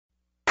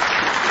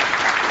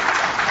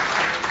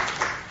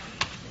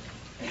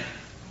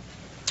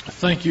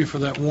Thank you for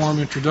that warm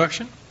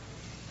introduction.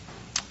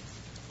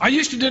 I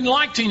used to didn't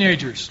like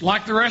teenagers.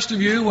 Like the rest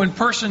of you, when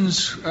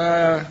persons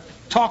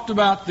talked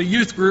about the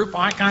youth group,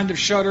 I kind of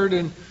shuddered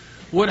and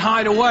would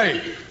hide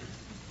away.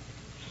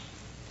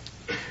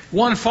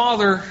 One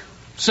father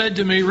said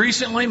to me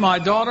recently, my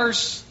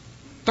daughter's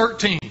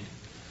 13.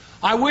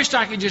 I wished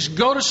I could just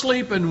go to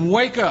sleep and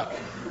wake up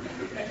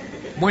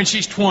when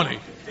she's 20.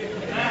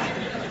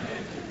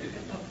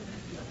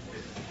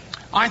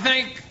 I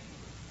think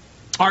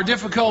our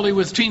difficulty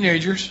with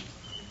teenagers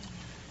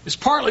is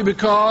partly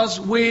because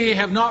we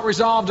have not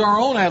resolved our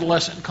own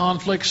adolescent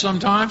conflicts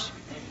sometimes,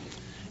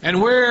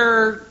 and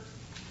we're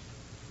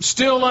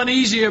still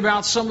uneasy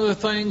about some of the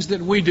things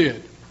that we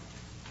did.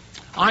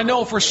 I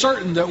know for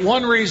certain that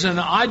one reason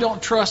I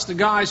don't trust the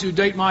guys who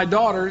date my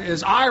daughter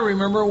is I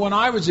remember when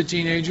I was a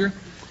teenager,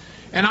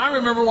 and I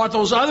remember what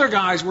those other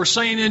guys were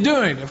saying and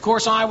doing. Of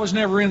course, I was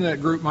never in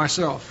that group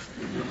myself.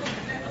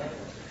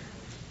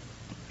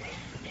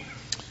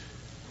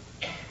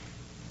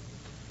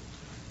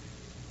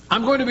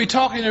 I'm going to be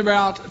talking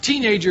about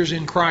teenagers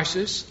in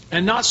crisis,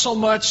 and not so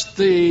much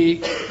the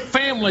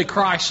family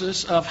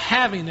crisis of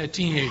having a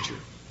teenager.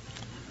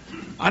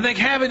 I think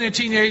having a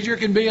teenager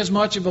can be as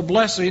much of a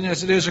blessing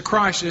as it is a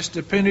crisis,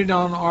 depending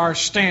on our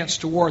stance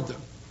toward them.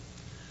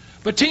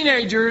 But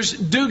teenagers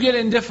do get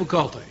in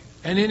difficulty,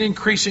 and in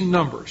increasing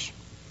numbers.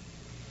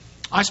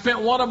 I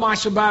spent one of my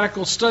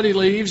sabbatical study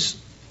leaves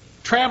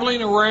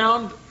traveling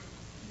around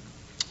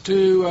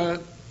to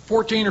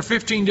 14 or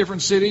 15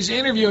 different cities,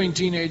 interviewing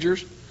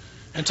teenagers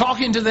and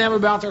talking to them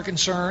about their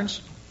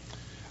concerns.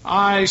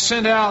 I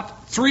sent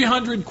out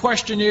 300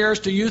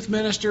 questionnaires to youth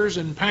ministers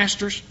and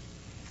pastors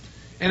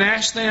and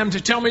asked them to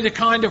tell me the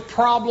kind of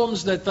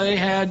problems that they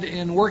had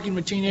in working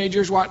with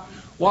teenagers, what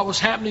was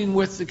happening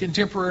with the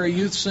contemporary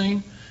youth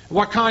scene,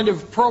 what kind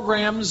of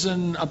programs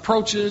and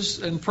approaches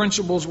and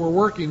principles were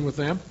working with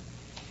them.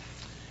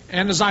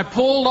 And as I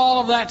pulled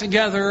all of that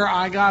together,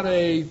 I got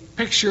a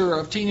picture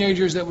of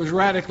teenagers that was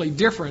radically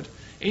different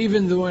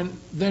even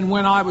than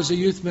when I was a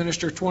youth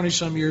minister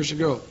 20-some years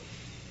ago.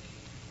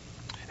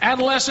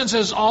 Adolescence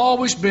has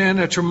always been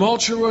a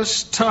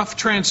tumultuous, tough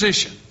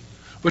transition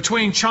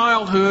between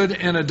childhood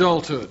and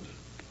adulthood.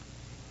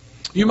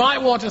 You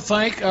might want to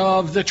think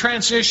of the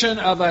transition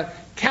of a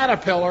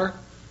caterpillar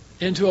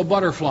into a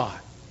butterfly.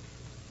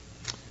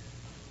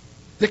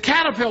 The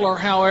caterpillar,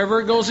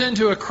 however, goes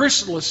into a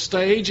chrysalis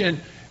stage and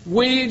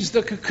weaves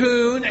the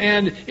cocoon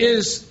and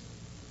is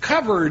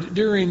covered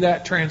during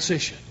that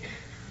transition.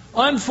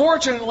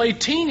 Unfortunately,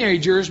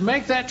 teenagers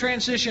make that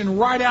transition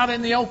right out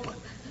in the open.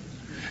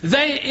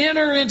 They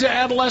enter into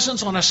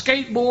adolescence on a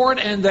skateboard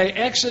and they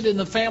exit in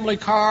the family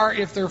car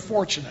if they're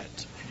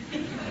fortunate.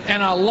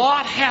 And a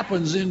lot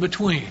happens in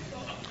between.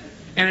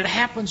 And it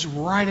happens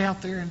right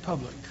out there in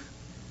public.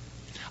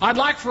 I'd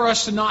like for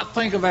us to not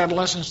think of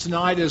adolescents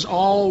tonight as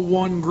all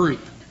one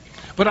group.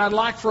 But I'd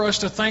like for us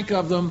to think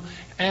of them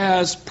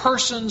as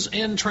persons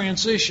in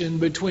transition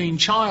between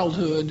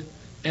childhood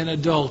and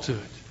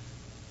adulthood.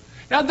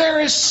 Now, there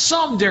is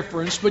some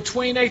difference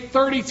between a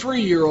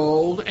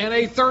 33-year-old and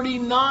a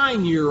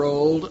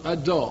 39-year-old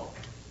adult.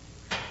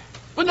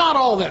 But not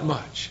all that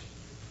much.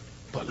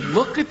 But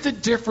look at the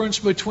difference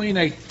between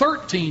a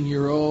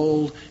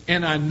 13-year-old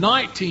and a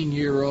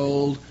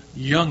 19-year-old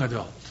young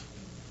adult.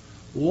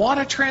 What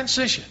a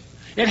transition.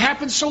 It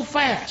happens so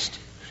fast.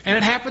 And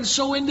it happens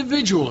so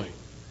individually.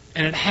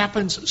 And it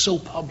happens so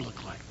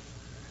publicly.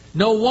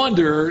 No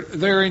wonder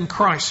they're in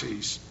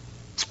crises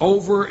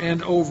over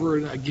and over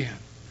again.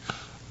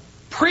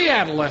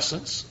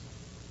 Pre-adolescence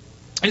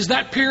is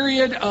that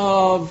period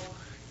of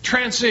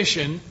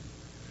transition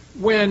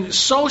when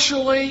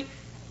socially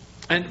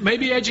and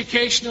maybe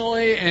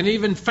educationally and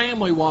even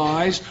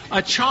family-wise,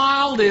 a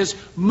child is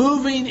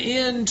moving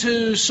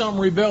into some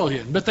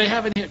rebellion, but they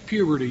haven't hit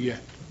puberty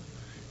yet.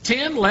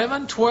 10,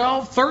 11,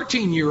 12,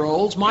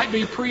 13-year-olds might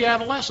be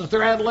pre-adolescent.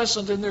 They're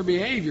adolescent in their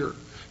behavior,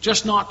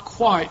 just not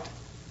quite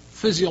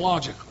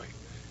physiologically.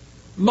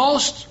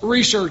 Most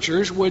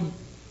researchers would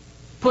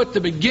put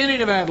the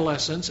beginning of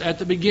adolescence at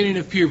the beginning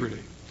of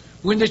puberty,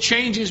 when the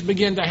changes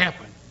begin to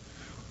happen.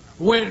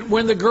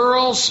 When the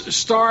girls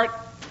start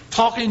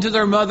talking to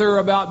their mother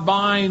about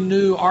buying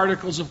new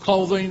articles of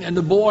clothing, and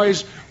the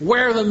boys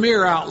wear the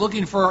mirror out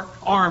looking for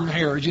arm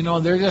hairs. You know,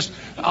 they're just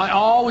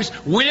always,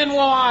 when will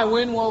I,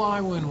 when will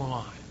I, when will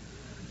I?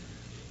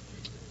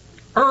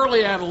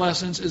 Early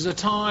adolescence is a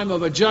time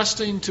of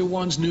adjusting to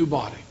one's new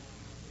body.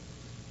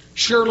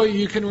 Surely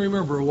you can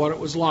remember what it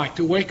was like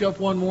to wake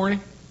up one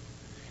morning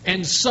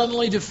and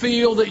suddenly to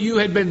feel that you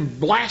had been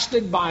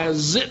blasted by a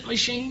zit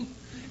machine,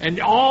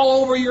 and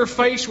all over your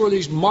face were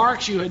these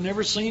marks you had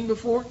never seen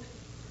before.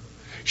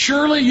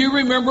 Surely you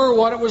remember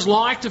what it was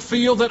like to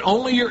feel that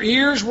only your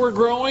ears were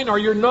growing, or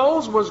your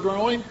nose was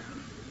growing,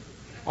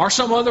 or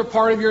some other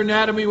part of your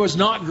anatomy was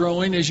not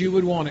growing as you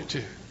would want it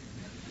to.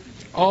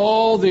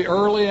 Oh, the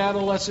early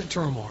adolescent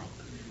turmoil.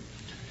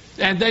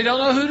 And they don't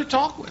know who to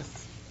talk with.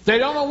 They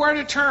don't know where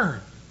to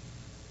turn.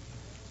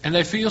 And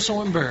they feel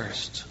so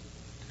embarrassed.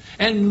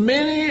 And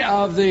many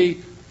of the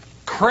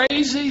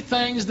crazy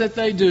things that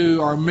they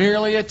do are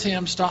merely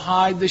attempts to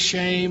hide the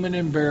shame and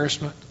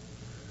embarrassment,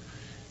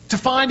 to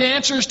find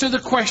answers to the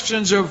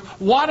questions of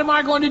what am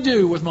I going to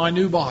do with my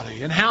new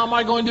body and how am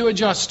I going to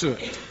adjust to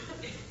it.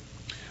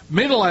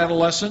 Middle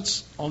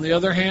adolescents, on the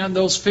other hand,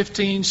 those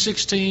 15,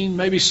 16,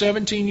 maybe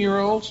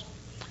 17-year-olds,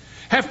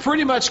 have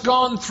pretty much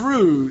gone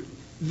through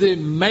the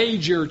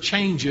major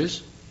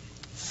changes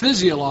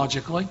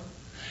physiologically,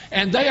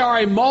 and they are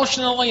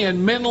emotionally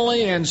and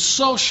mentally and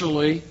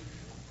socially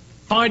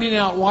finding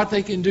out what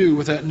they can do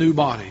with that new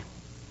body.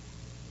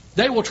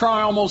 They will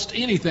try almost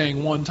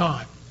anything one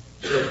time.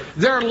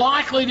 They're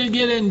likely to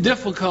get in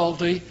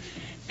difficulty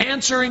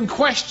answering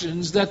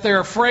questions that they're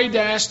afraid to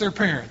ask their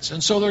parents,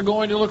 and so they're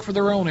going to look for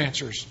their own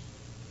answers.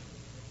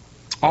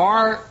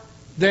 Or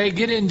they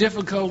get in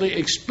difficulty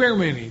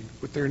experimenting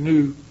with their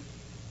new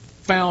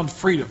found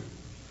freedom.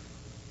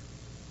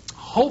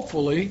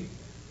 Hopefully,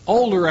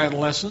 older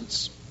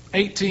adolescents,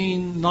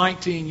 18,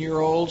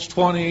 19-year-olds,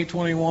 20,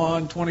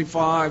 21,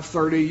 25,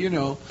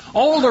 30,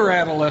 older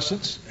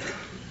adolescents,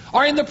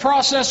 are in the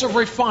process of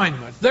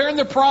refinement. They're in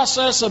the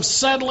process of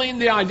settling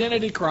the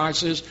identity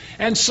crisis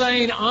and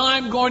saying,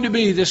 I'm going to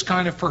be this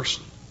kind of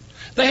person.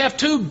 They have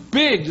two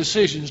big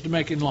decisions to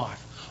make in life.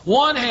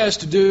 One has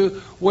to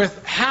do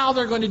with how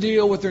they're going to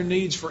deal with their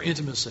needs for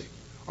intimacy.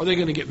 Are they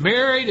going to get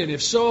married? And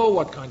if so,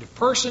 what kind of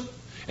person?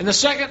 And the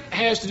second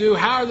has to do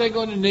how are they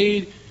going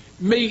to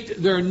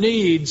meet their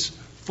needs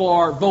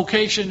for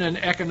vocation and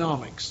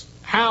economics.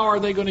 How are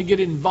they going to get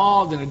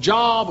involved in a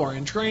job or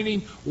in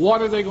training?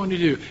 What are they going to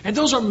do? And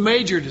those are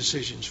major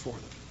decisions for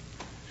them.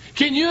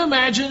 Can you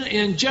imagine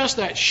in just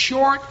that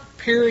short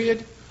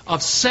period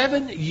of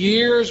 7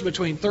 years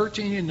between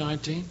 13 and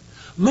 19,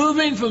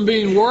 moving from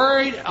being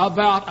worried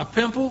about a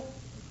pimple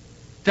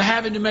to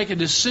having to make a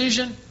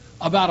decision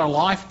about a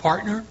life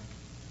partner?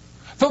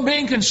 From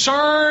being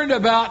concerned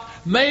about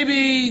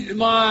maybe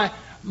my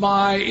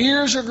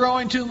ears are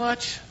growing too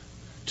much,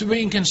 to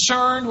being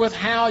concerned with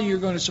how you're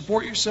going to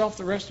support yourself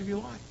the rest of your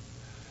life.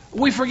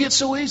 We forget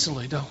so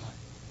easily, don't we?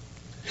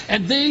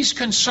 And these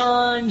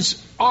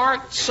concerns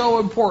aren't so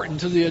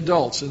important to the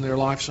adults in their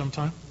life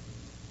sometimes.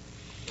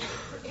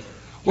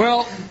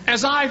 Well,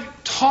 as I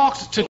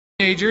talked to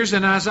teenagers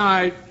and as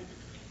I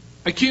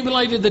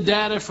accumulated the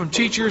data from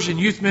teachers and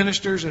youth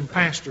ministers and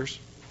pastors,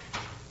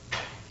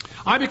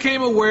 I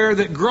became aware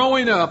that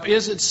growing up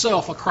is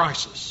itself a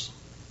crisis.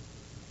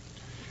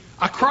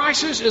 A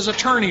crisis is a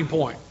turning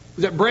point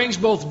that brings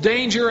both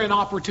danger and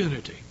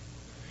opportunity.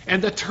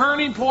 And the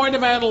turning point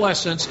of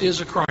adolescence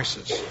is a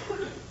crisis.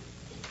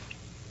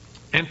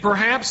 And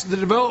perhaps the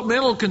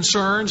developmental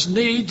concerns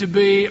need to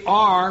be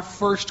our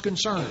first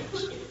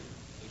concerns.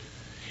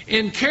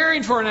 In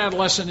caring for an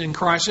adolescent in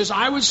crisis,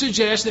 I would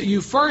suggest that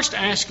you first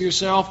ask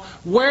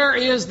yourself, where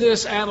is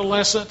this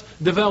adolescent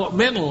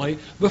developmentally,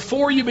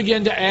 before you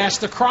begin to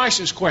ask the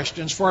crisis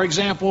questions. For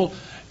example,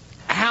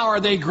 how are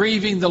they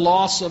grieving the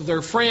loss of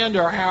their friend,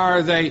 or how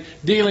are they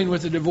dealing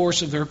with the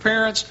divorce of their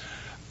parents?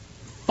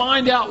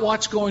 Find out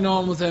what's going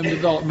on with them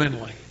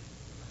developmentally.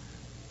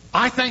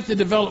 I think the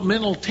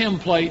developmental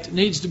template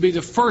needs to be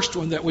the first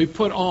one that we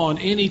put on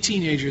any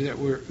teenager that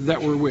we're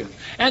with.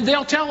 And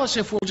they'll tell us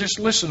if we'll just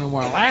listen a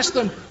while. Ask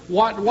them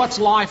what's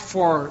life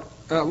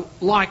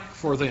like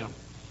for them.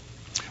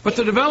 But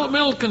the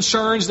developmental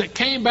concerns that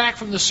came back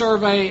from the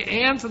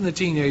survey and from the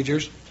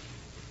teenagers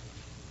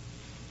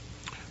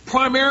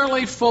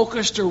primarily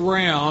focused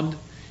around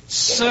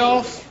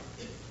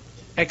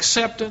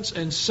self-acceptance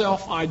and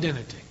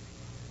self-identity.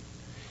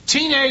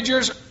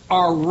 Teenagers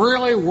are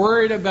really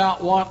worried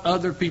about what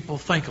other people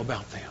think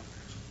about them.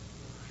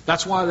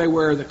 That's why they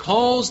wear the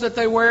clothes that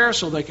they wear,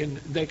 so they can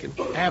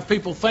have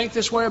people think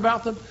this way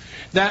about them.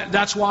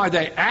 That's why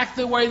they act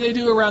the way they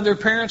do around their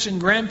parents and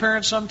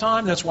grandparents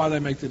sometimes. That's why they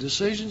make the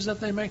decisions that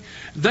they make.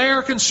 They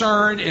are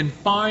concerned in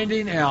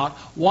finding out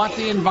what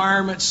the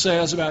environment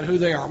says about who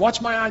they are. What's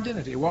my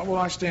identity? What will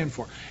I stand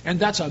for? And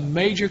that's a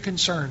major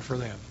concern for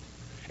them.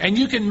 And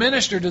you can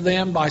minister to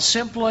them by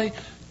simply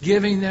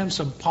giving them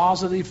some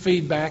positive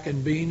feedback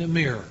and being a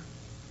mirror.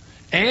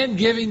 And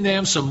giving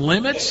them some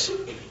limits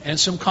and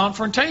some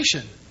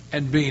confrontation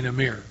and being a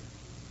mirror.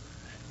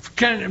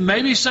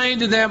 Maybe saying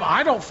to them,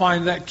 I don't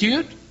find that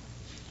cute,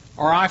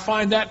 or I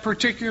find that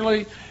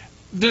particularly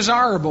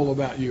desirable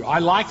about you. I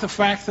like the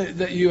fact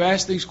that you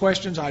ask these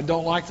questions. I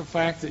don't like the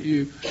fact that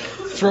you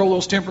throw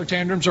those temper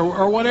tantrums,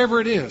 or whatever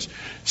it is.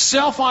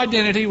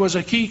 Self-identity was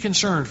a key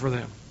concern for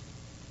them.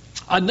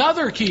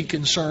 Another key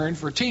concern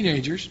for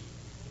teenagers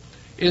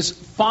is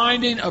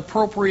finding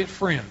appropriate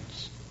friends.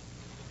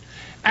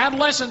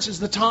 Adolescence is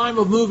the time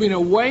of moving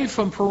away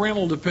from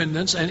parental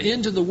dependence and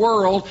into the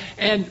world,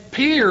 and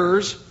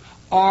peers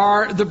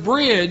are the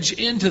bridge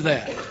into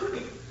that.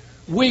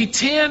 We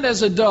tend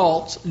as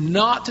adults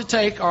not to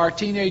take our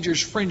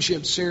teenagers'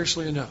 friendships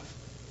seriously enough.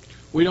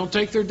 We don't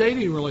take their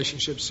dating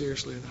relationships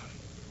seriously enough.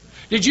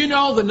 Did you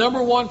know the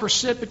number one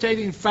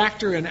precipitating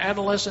factor in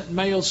adolescent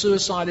male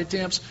suicide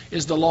attempts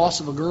is the loss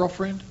of a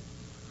girlfriend?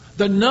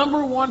 The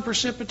number one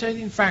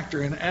precipitating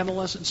factor in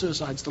adolescent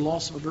suicide is the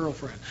loss of a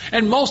girlfriend.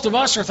 And most of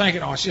us are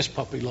thinking, oh, it's just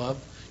puppy love.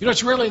 You know,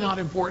 it's really not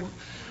important.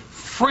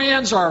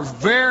 Friends are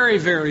very,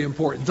 very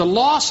important. The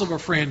loss of a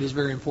friend is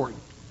very important.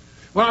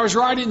 When I was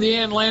writing the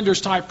Ann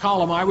Landers type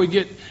column, I would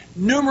get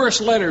numerous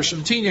letters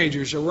from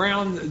teenagers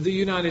around the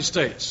United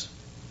States.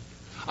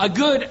 A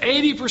good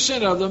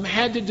 80% of them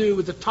had to do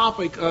with the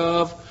topic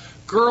of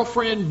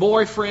girlfriend,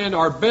 boyfriend,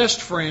 or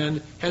best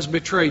friend has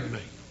betrayed me.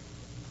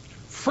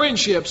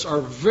 Friendships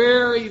are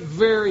very,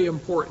 very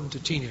important to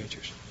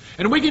teenagers.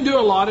 And we can do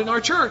a lot in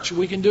our church.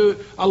 We can do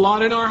a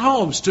lot in our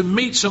homes to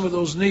meet some of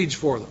those needs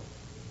for them.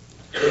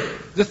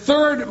 The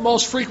third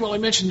most frequently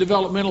mentioned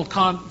developmental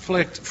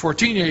conflict for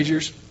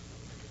teenagers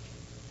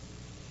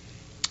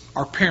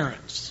are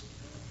parents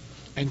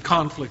and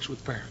conflicts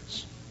with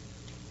parents.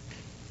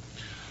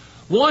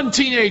 One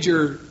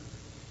teenager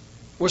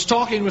was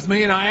talking with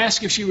me, and I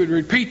asked if she would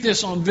repeat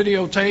this on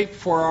videotape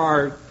for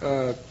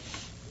our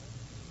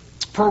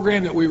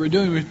program that we were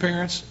doing with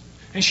parents.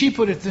 And she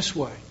put it this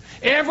way.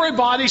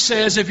 Everybody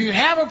says if you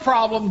have a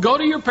problem, go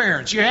to your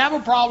parents. You have a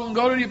problem,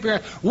 go to your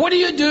parents. What do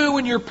you do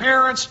when your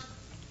parents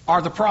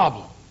are the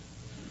problem?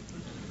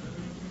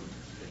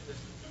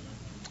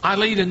 I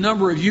lead a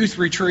number of youth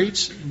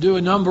retreats, do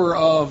a number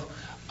of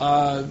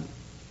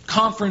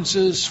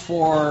conferences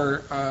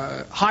for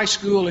high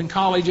school and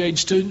college age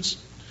students.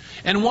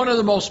 And one of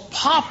the most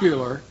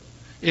popular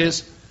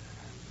is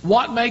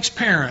what makes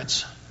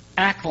parents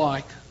act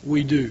like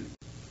we do.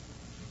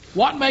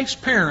 What makes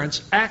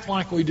parents act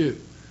like we do?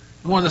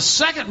 And one of the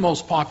second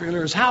most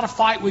popular is how to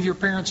fight with your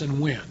parents and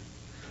win.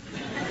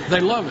 They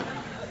love it.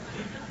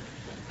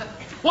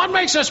 What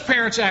makes us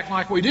parents act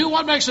like we do?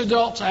 What makes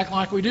adults act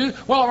like we do?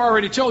 Well, I've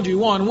already told you.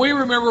 One, we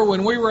remember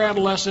when we were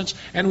adolescents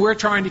and we're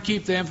trying to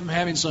keep them from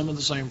having some of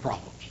the same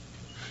problems.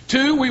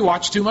 Two, we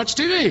watch too much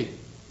TV.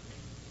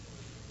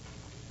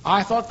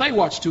 I thought they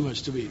watched too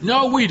much TV.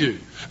 No, we do.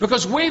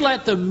 Because we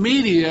let the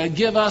media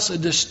give us a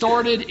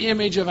distorted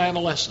image of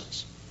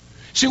adolescence.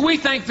 See, we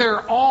think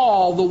they're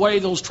all the way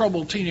those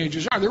troubled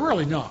teenagers are. They're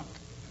really not.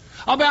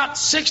 About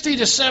 60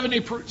 to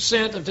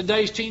 70% of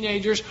today's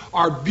teenagers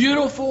are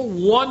beautiful,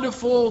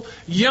 wonderful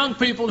young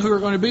people who are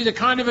going to be the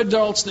kind of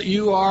adults that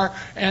you are,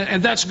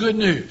 and that's good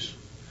news.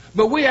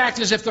 But we act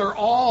as if they're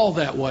all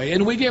that way,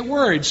 and we get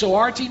worried. So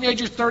our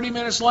teenager's 30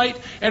 minutes late,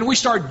 and we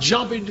start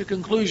jumping to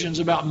conclusions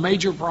about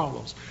major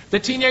problems. The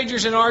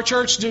teenagers in our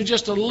church do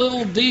just a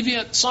little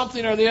deviant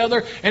something or the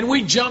other, and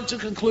we jump to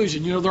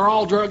conclusion. You know, they're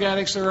all drug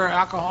addicts, they're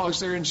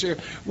alcoholics, they're insincere.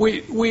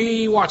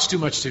 We watch too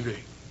much TV.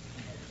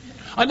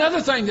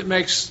 Another thing that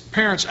makes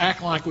parents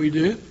act like we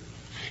do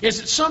is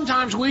that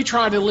sometimes we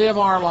try to live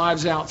our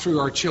lives out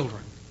through our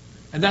children.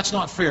 And that's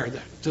not fair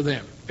to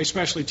them,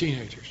 especially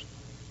teenagers.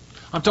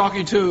 I'm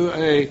talking to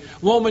a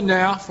woman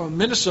now from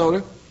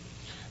Minnesota.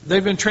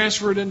 They've been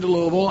transferred into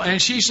Louisville,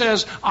 and she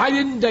says, I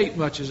didn't date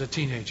much as a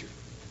teenager.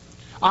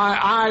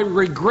 I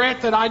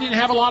regret that I didn't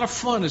have a lot of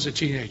fun as a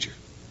teenager.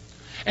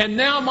 And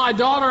now my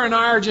daughter and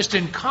I are just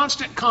in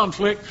constant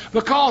conflict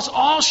because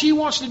all she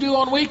wants to do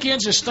on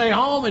weekends is stay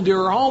home and do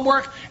her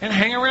homework and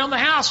hang around the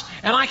house.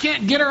 And I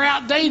can't get her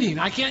out dating.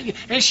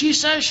 And she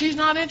says she's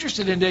not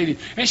interested in dating.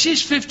 And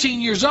she's 15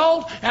 years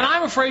old, and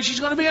I'm afraid she's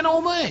going to be an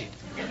old maid.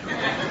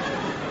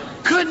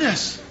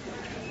 Goodness.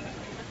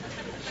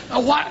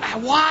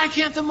 Why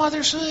can't the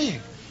mother see?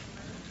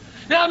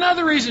 Now,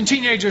 another reason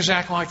teenagers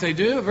act like they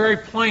do, a very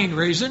plain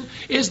reason,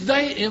 is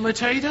they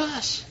imitate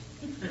us.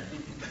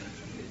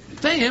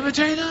 They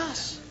imitate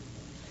us.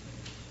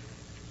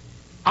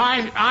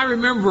 I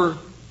remember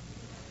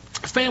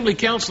a family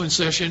counseling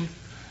session.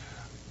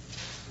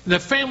 The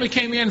family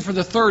came in for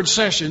the third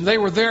session. They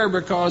were there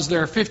because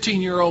their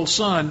 15-year-old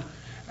son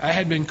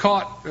had been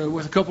caught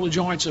with a couple of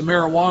joints of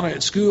marijuana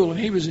at school, and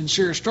he was in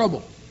serious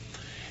trouble.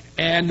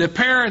 And the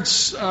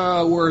parents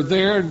were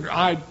there, and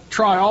I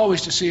try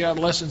always to see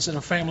adolescents in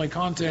a family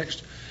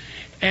context.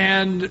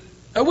 And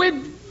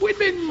we'd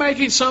been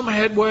making some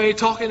headway,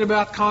 talking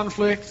about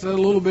conflict a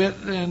little bit,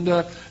 and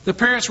the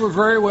parents were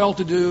very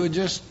well-to-do and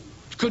just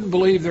couldn't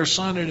believe their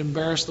son had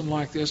embarrassed them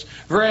like this.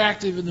 Very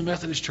active in the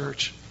Methodist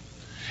Church.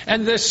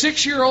 And the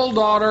 6-year-old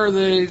daughter,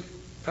 the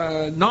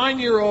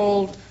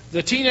 9-year-old,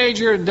 the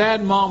teenager, and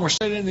Dad and Mom were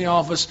sitting in the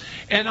office,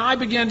 and I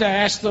began to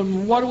ask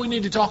them, what do we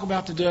need to talk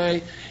about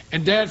today?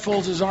 And Dad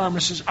folds his arm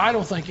and says, I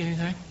don't think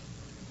anything.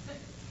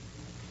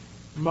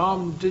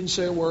 Mom didn't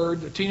say a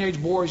word. The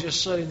teenage boy is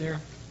just sitting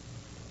there.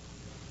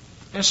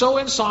 And so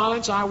in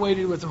silence, I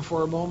waited with them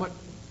for a moment.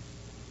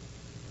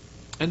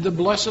 And the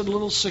blessed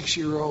little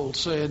 6-year-old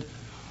said,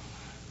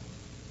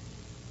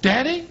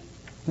 Daddy,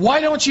 why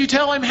don't you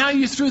tell him how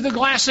you threw the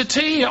glass of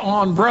tea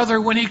on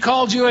Brother when he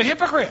called you a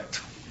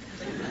hypocrite?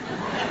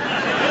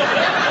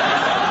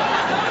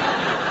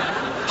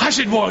 I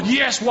said, well,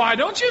 yes, why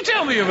don't you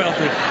tell me about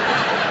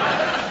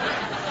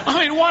that? I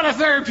mean, what a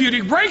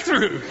therapeutic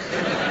breakthrough.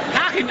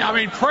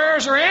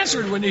 Prayers are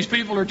answered when these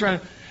people are trying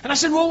to... And I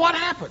said, well, what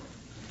happened?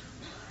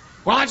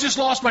 Well, I just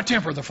lost my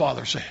temper, the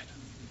father said.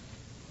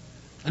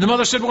 And the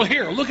mother said, well,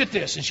 here, look at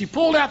this. And she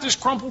pulled out this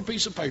crumpled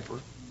piece of paper.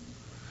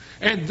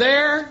 And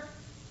there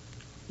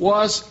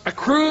was a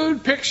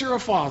crude picture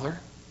of Father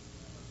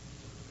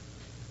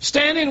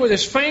standing with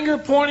his finger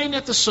pointing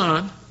at the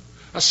sun,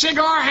 a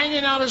cigar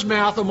hanging out his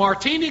mouth, a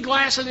martini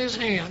glass in his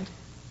hand,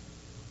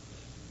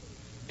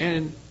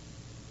 and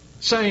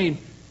saying,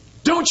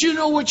 "Don't you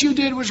know what you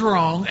did was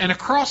wrong?" And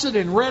across it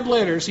in red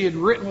letters he had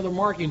written with a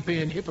marking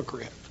pen,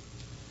 "Hypocrite."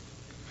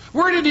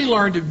 Where did he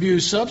learn to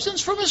abuse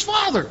substance? From his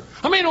father.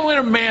 I mean, when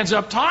a man's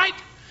uptight,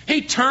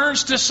 he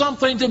turns to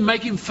something to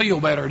make him feel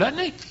better, doesn't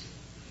he?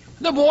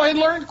 The boy had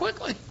learned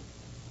quickly.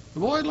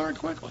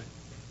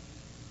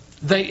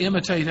 They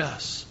imitate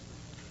us.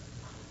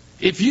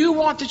 If you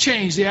want to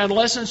change the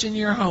adolescents in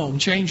your home,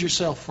 change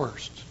yourself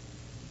first.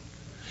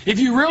 If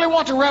you really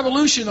want to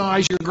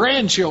revolutionize your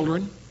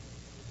grandchildren,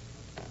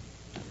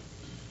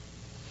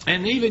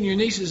 and even your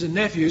nieces and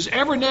nephews,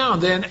 every now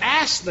and then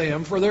ask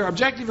them for their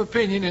objective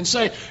opinion and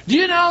say, "Do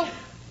you know,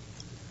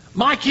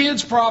 my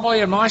kids probably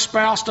and my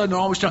spouse doesn't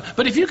always tell,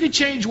 but if you could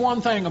change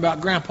one thing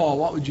about Grandpa,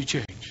 what would you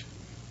change?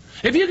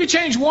 If you could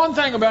change one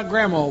thing about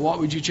Grandma, what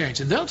would you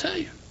change?" And they'll tell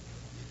you.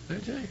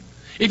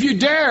 If you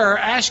dare,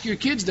 ask your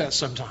kids that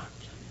sometimes.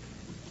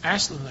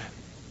 Ask them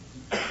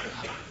that.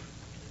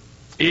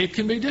 It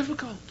can be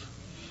difficult,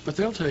 but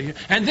they'll tell you.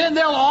 And then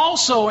they'll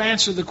also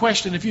answer the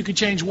question, if you could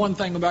change one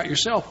thing about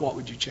yourself, what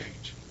would you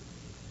change?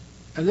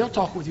 And they'll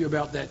talk with you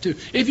about that too,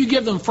 if you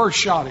give them first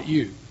shot at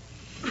you.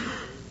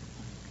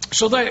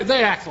 So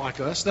they act like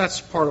us.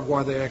 That's part of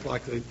why they act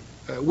like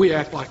we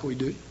act like we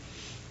do.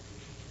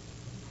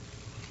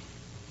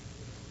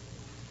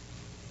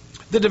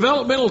 The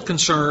developmental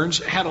concerns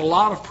had a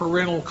lot of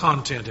parental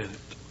content in it.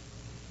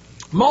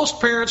 Most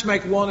parents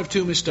make one of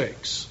two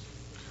mistakes.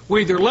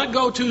 We either let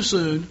go too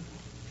soon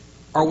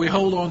or we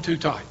hold on too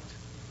tight.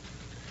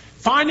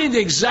 Finding the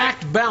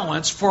exact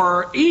balance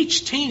for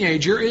each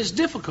teenager is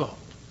difficult.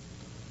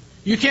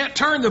 You can't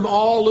turn them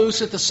all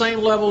loose at the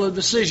same level of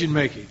decision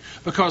making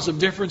because of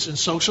difference in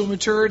social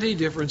maturity,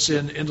 difference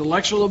in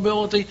intellectual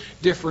ability,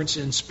 difference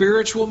in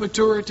spiritual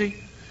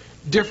maturity,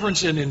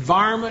 difference in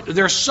environment.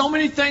 There are so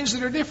many things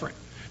that are different.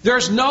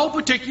 There's no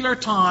particular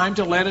time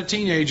to let a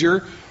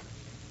teenager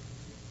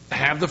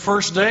have the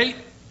first date,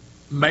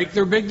 make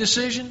their big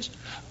decisions.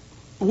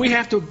 We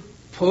have to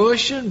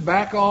push and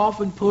back off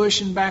and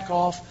push and back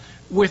off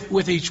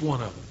with each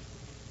one of them.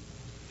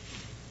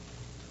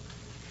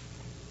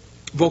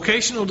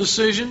 Vocational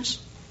decisions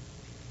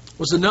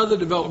was another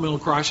developmental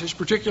crisis,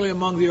 particularly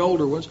among the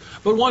older ones.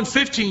 But one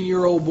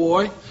 15-year-old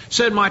boy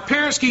said, "My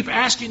parents keep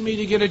asking me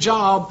to get a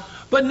job,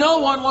 but no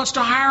one wants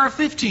to hire a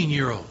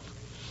 15-year-old.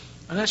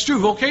 And that's true.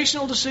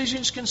 Vocational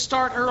decisions can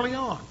start early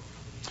on.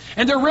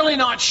 And they're really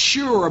not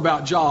sure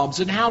about jobs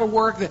and how to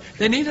work.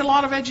 They need a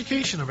lot of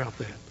education about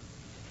that.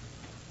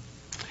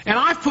 And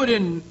I've put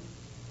in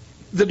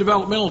the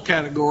developmental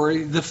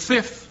category the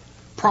fifth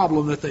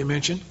problem that they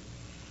mentioned,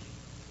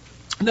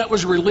 and that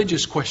was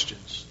religious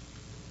questions.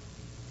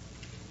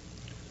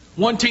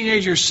 One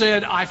teenager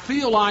said, "I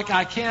feel like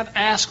I can't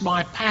ask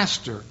my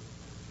pastor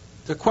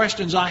the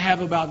questions I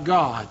have about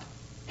God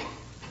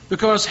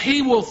because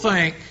he will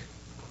think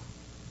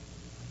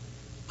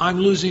I'm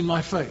losing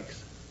my faith."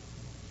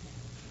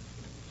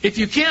 If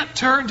you can't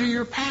turn to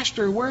your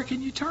pastor, where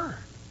can you turn?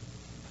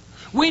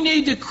 We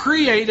need to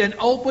create an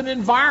open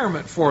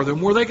environment for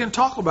them where they can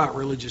talk about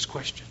religious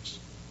questions.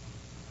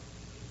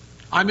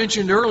 I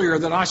mentioned earlier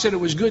that I said it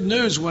was good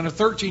news when a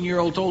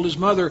 13-year-old told his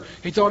mother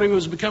he thought he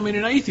was becoming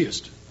an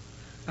atheist.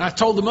 And I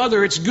told the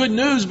mother it's good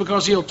news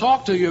because he'll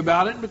talk to you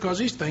about it and because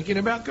he's thinking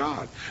about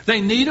God.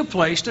 They need a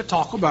place to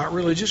talk about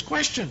religious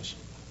questions.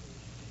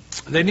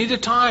 They need a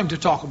time to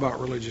talk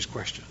about religious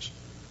questions.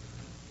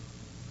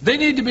 They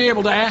need to be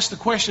able to ask the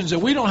questions that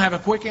we don't have a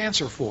quick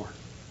answer for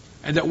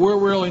and that we're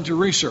willing to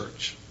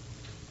research.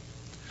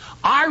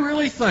 I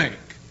really think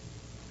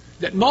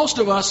that most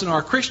of us in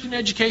our Christian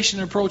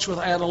education approach with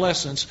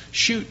adolescents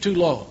shoot too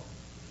low.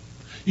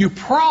 You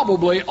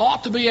probably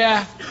ought to be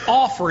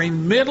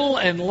offering middle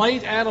and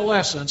late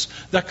adolescents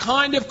the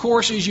kind of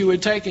courses you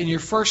would take in your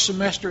first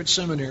semester at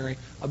seminary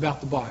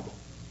about the Bible.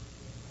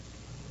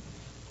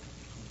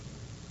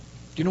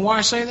 Do you know why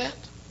I say that?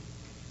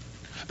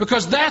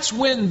 Because that's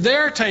when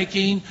they're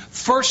taking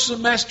first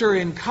semester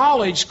in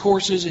college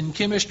courses in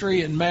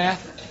chemistry and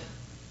math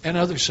and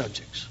other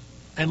subjects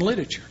and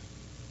literature.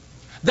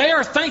 They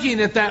are thinking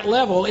at that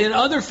level in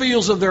other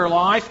fields of their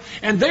life,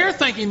 and they're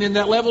thinking in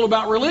that level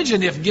about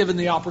religion if given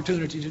the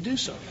opportunity to do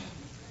so.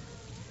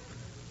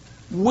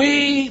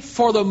 We,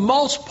 for the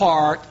most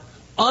part,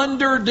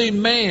 under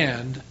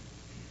demand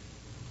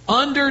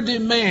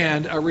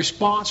a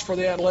response for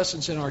the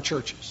adolescents in our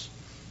churches.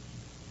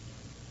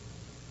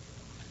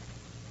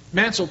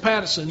 Mansell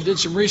Pattison did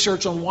some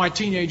research on why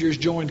teenagers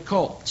joined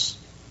cults.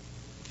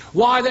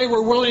 Why they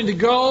were willing to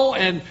go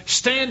and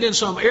stand in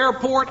some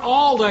airport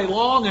all day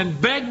long and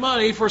beg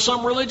money for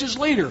some religious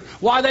leader.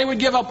 Why they would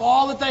give up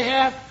all that they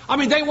have. I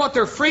mean, they want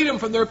their freedom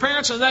from their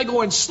parents and they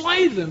go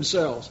enslave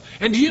themselves.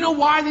 And do you know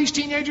why these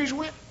teenagers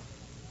went?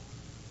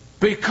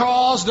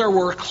 Because there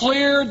were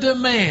clear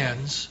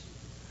demands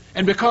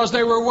and because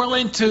they were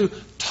willing to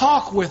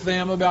talk with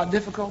them about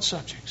difficult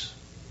subjects.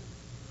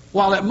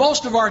 While at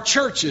most of our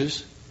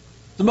churches,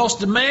 the most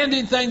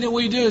demanding thing that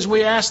we do is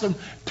we ask them,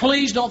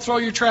 please don't throw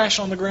your trash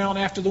on the ground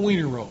after the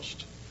wiener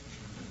roast.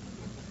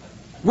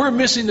 We're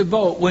missing the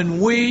boat when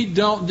we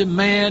don't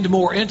demand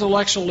more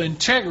intellectual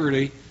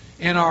integrity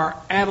in our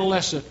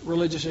adolescent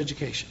religious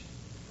education.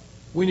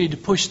 We need to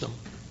push them.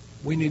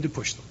 We need to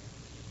push them.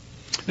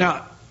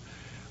 Now,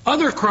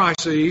 other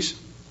crises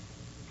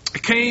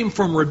came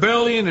from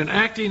rebellion and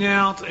acting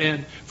out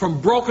and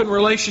from broken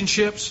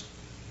relationships.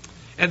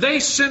 And they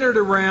centered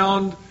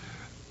around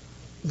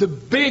the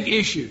big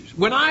issues.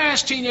 When I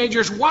ask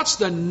teenagers, what's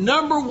the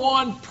number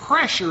one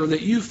pressure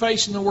that you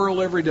face in the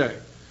world every day?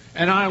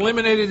 And I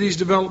eliminated these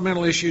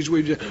developmental issues.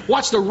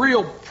 What's the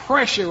real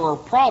pressure or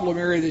problem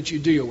area that you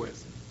deal with?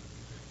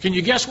 Can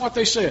you guess what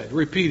they said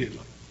repeatedly?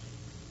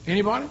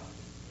 Anybody?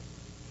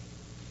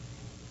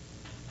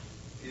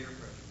 Peer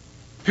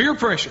pressure. Peer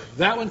pressure.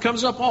 That one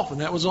comes up often.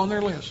 That was on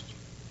their list.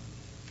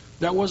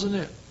 That wasn't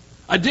it.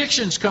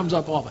 Addictions comes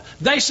up often.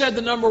 They said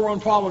the number one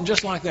problem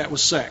just like that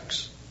was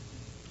sex.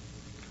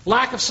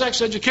 Lack of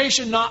sex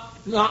education,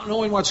 not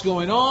knowing what's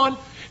going on,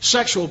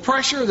 sexual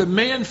pressure, the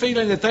men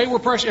feeling that they were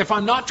pressured. If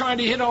I'm not trying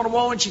to hit on a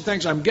woman, she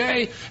thinks I'm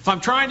gay. If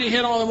I'm trying to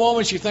hit on a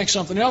woman, she thinks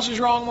something else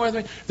is wrong with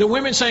me. The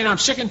women saying, I'm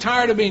sick and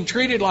tired of being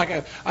treated like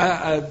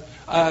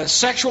a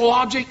sexual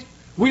object.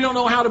 We don't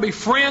know how to be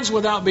friends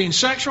without being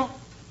sexual.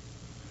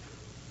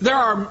 There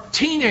are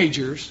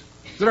teenagers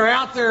that are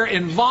out there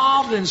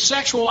involved in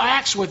sexual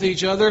acts with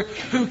each other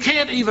who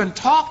can't even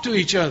talk to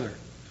each other.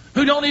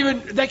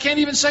 They can't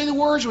even say the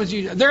words with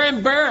you. They're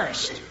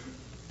embarrassed,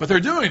 but they're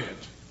doing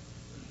it.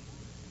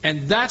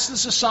 And that's the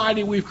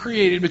society we've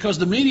created because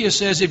the media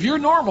says if you're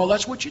normal,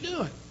 that's what you're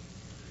doing.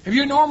 If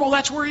you're normal,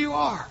 that's where you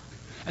are.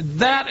 And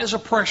that is a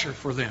pressure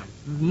for them.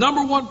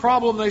 Number one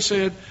problem, they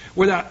said,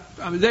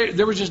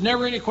 there was just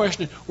never any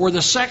question, were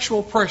the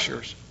sexual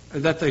pressures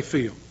that they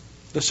feel.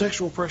 The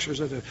sexual pressures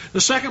that they.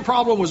 The second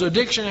problem was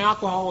addiction,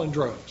 alcohol, and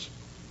drugs.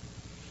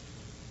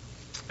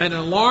 An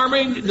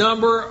alarming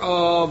number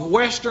of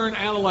Western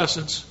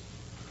adolescents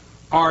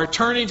are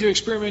turning to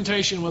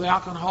experimentation with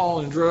alcohol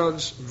and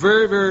drugs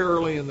very, very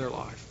early in their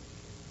life.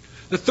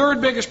 The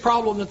third biggest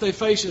problem that they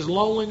face is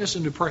loneliness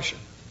and depression.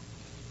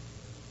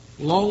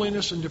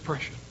 Loneliness and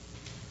depression.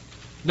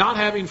 Not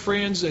having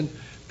friends and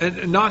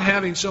not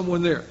having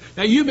someone there.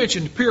 Now, you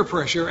mentioned peer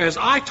pressure. As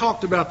I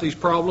talked about these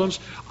problems,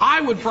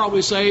 I would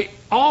probably say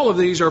all of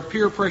these are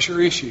peer pressure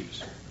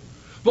issues.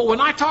 But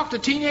when I talk to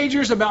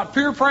teenagers about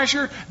peer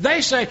pressure,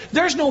 they say,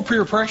 there's no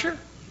peer pressure.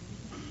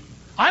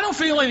 I don't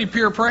feel any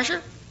peer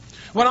pressure.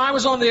 When I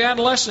was on the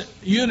adolescent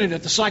unit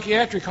at the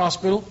psychiatric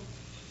hospital,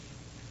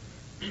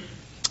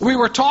 we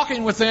were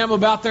talking with them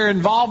about their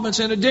involvements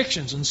in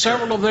addictions, and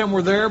several of them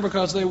were there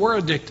because they were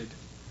addicted.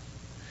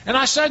 And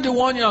I said to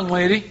one young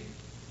lady,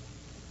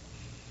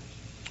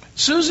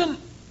 Susan,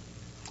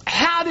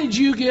 how did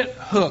you get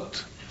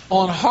hooked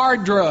on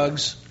hard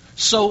drugs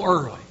so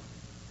early?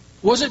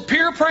 Was it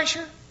peer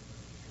pressure?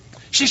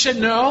 She said,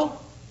 no.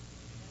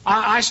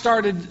 I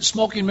started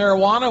smoking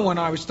marijuana when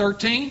I was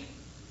 13.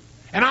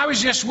 And I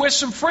was just with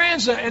some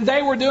friends, and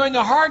they were doing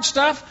the hard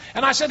stuff.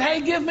 And I said,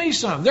 hey, give me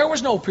some. There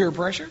was no peer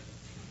pressure.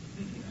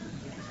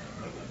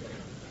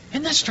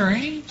 Isn't that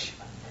strange?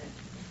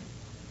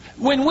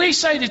 When we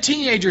say to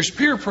teenagers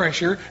peer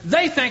pressure,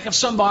 they think of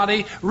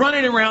somebody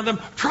running around them,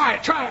 try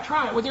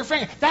it with your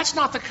finger. That's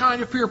not the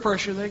kind of peer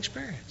pressure they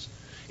experience.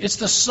 It's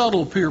the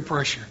subtle peer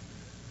pressure.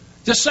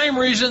 The same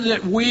reason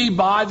that we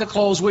buy the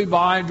clothes we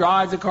buy and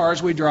drive the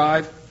cars we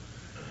drive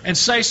and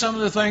say some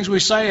of the things we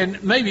say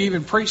and maybe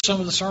even preach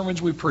some of the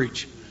sermons we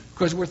preach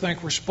because we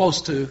think we're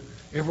supposed to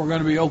if we're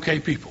going to be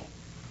okay people.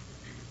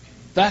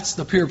 That's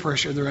the peer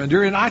pressure they're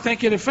under, and I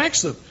think it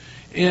affects them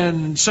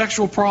in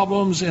sexual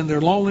problems, in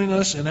their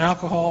loneliness, in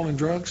alcohol and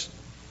drugs.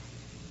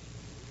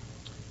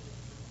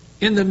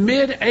 In the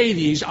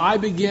mid-'80s, I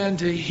began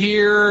to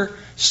hear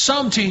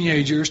some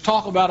teenagers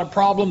talk about a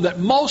problem that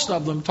most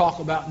of them talk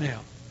about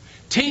now.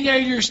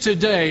 Teenagers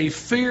today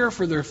fear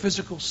for their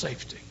physical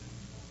safety.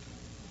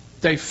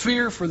 They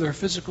fear for their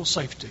physical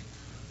safety.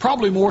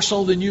 Probably more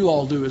so than you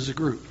all do as a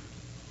group.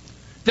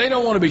 They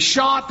don't want to be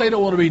shot. They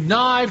don't want to be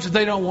knifed.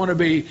 They don't want to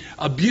be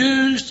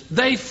abused.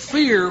 They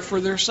fear for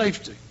their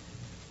safety.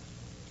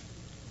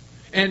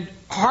 And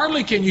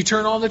hardly can you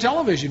turn on the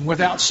television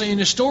without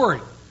seeing a story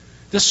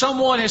that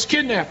someone has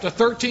kidnapped a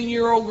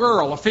 13-year-old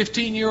girl, a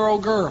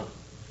 15-year-old girl,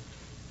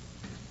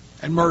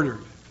 and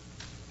murdered.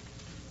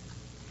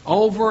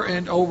 Over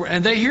and over.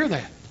 And they hear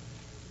that.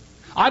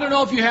 I don't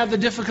know if you have the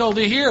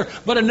difficulty here,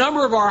 but a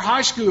number of our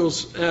high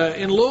schools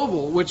in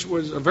Louisville, which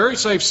was a very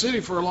safe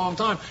city for a long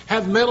time,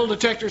 have metal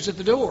detectors at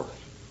the door.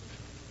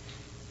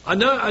 A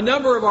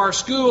number of our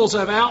schools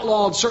have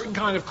outlawed certain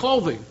kind of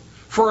clothing.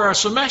 For a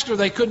semester,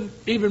 they couldn't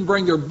even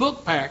bring their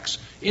book packs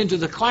into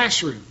the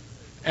classroom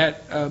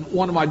at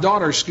one of my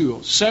daughter's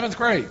schools, 7th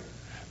grade,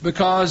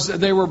 because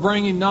they were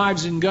bringing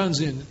knives and guns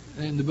in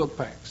the book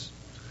packs.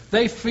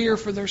 They fear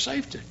for their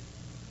safety.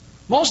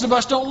 Most of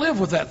us don't live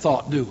with that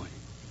thought, do we?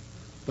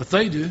 But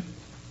they do.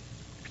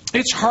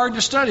 It's hard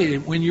to study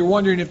when you're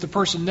wondering if the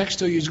person next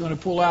to you is going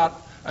to pull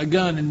out a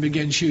gun and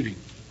begin shooting.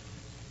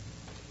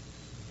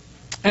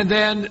 And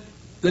then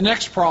the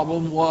next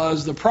problem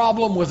was the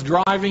problem with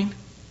driving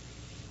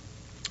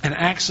and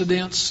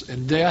accidents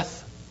and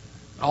death,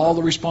 all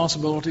the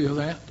responsibility of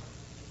that.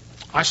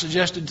 I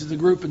suggested to the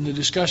group in the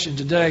discussion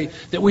today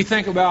that we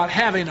think about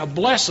having a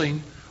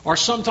blessing or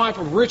some type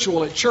of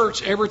ritual at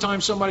church every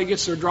time somebody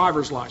gets their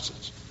driver's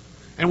license.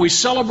 And we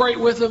celebrate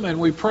with them and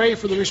we pray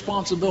for the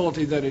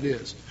responsibility that it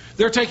is.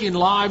 They're taking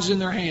lives in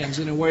their hands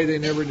in a way they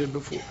never did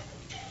before.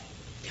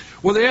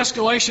 Well, the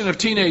escalation of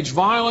teenage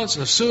violence,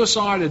 of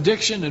suicide,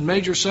 addiction, and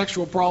major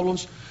sexual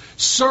problems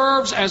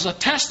serves as a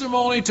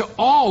testimony to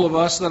all of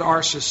us that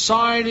our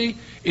society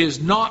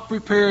is not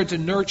prepared to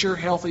nurture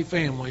healthy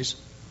families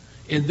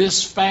in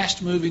this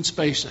fast-moving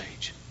space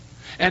age.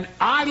 And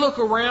I look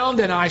around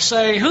and I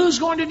say, who's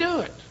going to do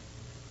it?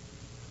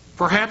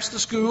 Perhaps the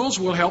schools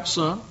will help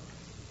some.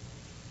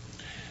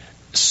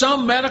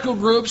 Some medical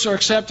groups are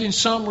accepting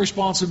some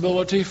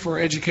responsibility for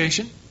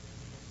education.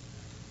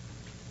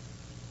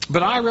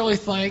 But I really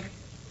think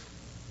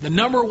the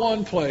number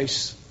one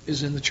place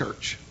is in the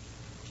church.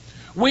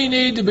 We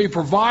need to be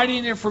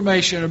providing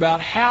information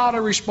about how to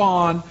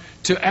respond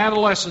to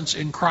adolescents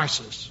in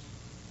crisis.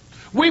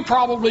 We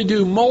probably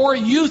do more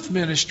youth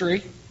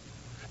ministry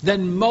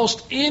than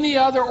most any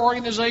other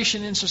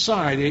organization in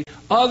society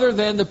other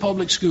than the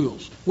public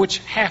schools, which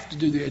have to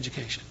do the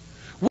education.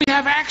 We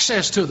have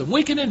access to them.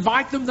 We can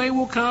invite them, they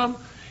will come,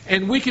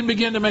 and we can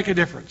begin to make a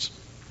difference.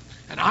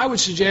 And I would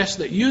suggest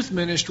that youth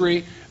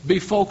ministry be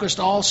focused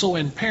also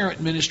in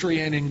parent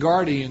ministry and in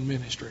guardian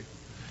ministry.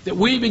 That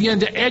we begin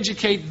to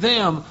educate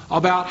them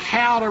about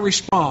how to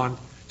respond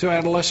to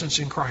adolescents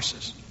in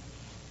crisis.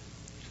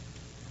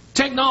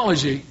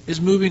 Technology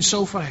is moving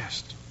so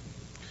fast.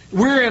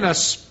 We're in a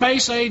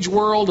space-age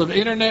world of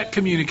internet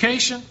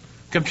communication,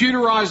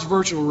 computerized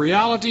virtual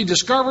reality,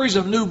 discoveries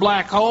of new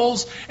black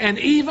holes, and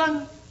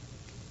even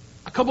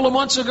a couple of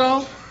months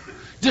ago,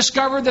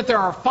 discovered that there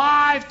are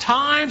 5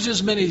 times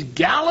as many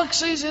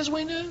galaxies as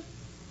we knew.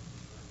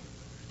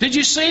 Did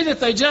you see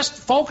that they just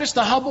focused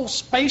the Hubble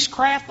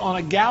spacecraft on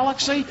a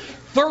galaxy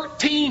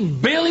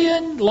 13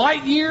 billion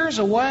light years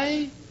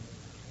away?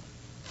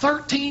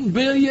 13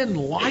 billion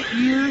light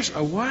years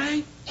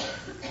away?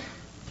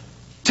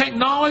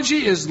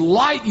 Technology is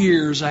light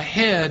years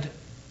ahead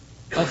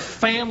of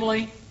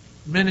family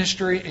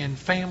ministry and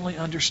family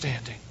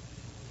understanding.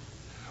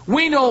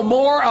 We know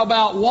more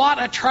about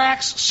what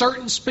attracts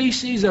certain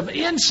species of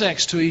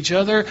insects to each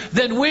other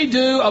than we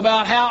do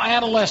about how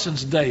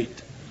adolescents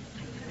date.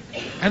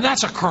 And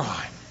that's a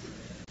crime.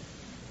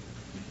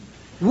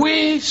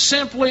 We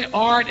simply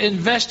aren't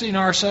investing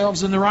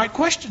ourselves in the right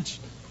questions.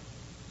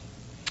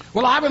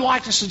 Well, I would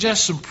like to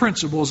suggest some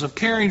principles of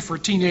caring for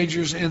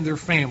teenagers and their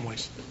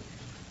families.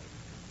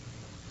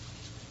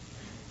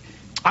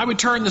 I would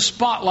turn the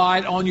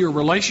spotlight on your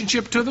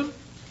relationship to them,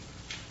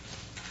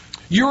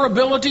 your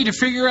ability to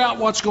figure out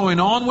what's going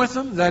on with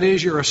them, that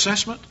is your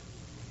assessment,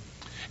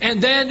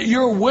 and then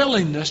your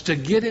willingness to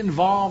get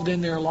involved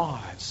in their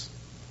lives.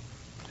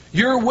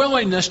 Your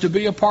willingness to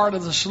be a part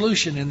of the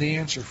solution and the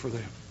answer for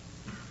them.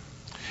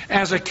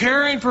 As a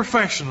caring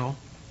professional,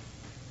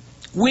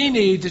 we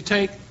need to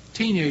take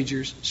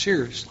teenagers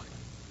seriously.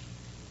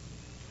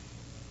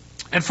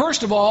 And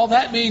first of all,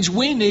 that means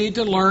we need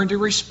to learn to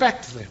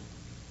respect them.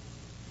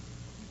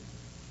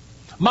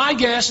 My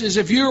guess is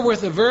if you're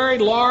with a very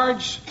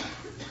large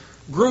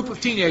group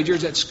of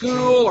teenagers at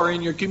school or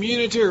in your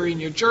community or in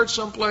your church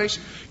someplace,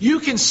 you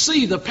can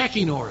see the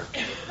pecking order.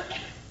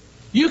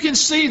 You can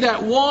see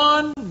that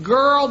one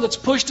girl that's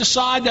pushed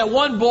aside, that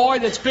one boy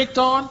that's picked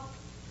on.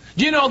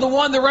 You know, the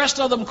one the rest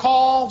of them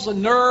calls a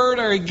nerd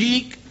or a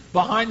geek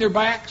behind their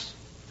backs.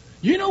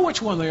 You know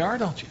which one they are,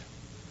 don't you?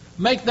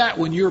 Make that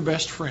one your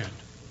best friend.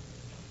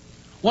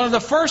 One of the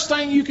first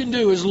things you can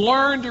do is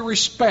learn to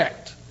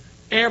respect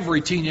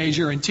every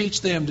teenager and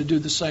teach them to do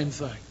the same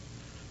thing.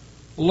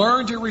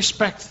 Learn to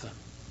respect them.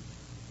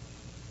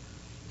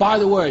 By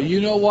the way,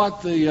 you know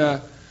what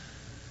the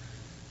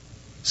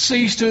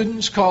C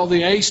students call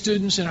the A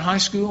students in high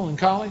school and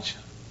college?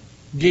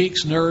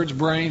 Geeks, nerds,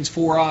 brains,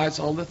 4 eyes,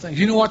 all that things.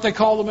 You know what they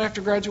call them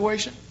after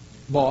graduation?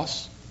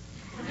 Boss.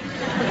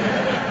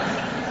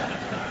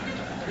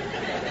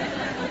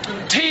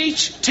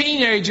 Teach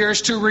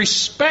teenagers to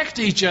respect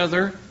each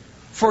other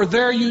for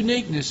their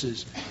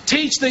uniquenesses.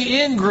 Teach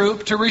the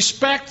in-group to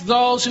respect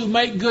those who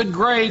make good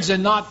grades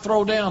and not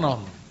throw down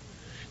on them.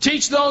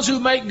 Teach those who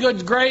make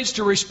good grades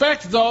to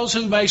respect those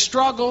who may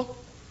struggle,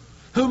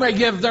 who may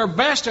give their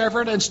best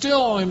effort and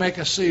still only make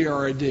a C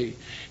or a D.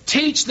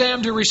 Teach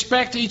them to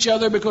respect each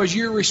other because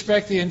you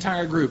respect the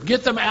entire group.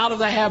 Get them out of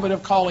the habit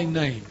of calling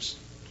names.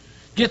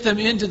 Get them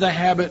into the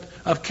habit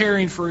of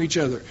caring for each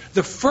other.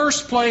 The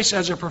first place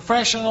as a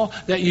professional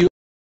that you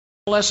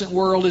adolescent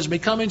world is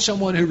becoming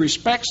someone who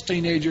respects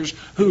teenagers,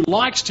 who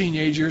likes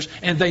teenagers,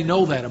 and they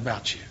know that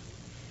about you.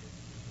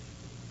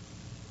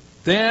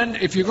 Then,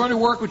 if you're going to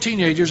work with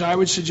teenagers, I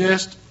would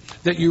suggest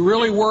that you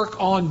really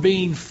work on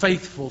being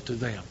faithful to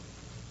them.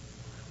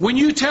 When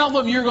you tell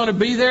them you're going to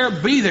be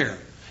there,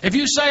 If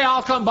you say,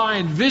 I'll come by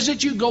and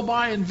visit you, go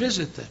by and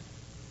visit them.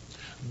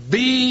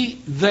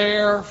 Be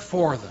there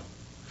for them.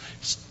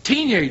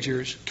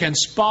 Teenagers can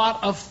spot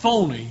a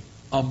phony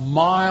a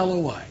mile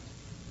away.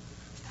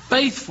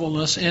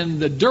 Faithfulness in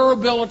the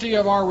durability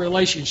of our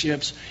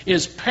relationships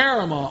is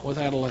paramount with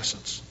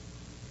adolescents.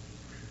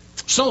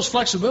 So is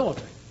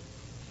flexibility.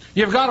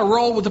 You've got to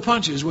roll with the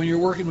punches when you're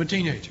working with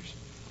teenagers.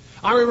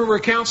 I remember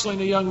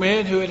counseling a young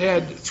man who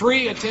had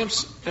 3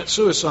 attempts at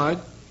suicide,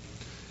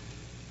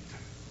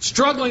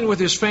 struggling with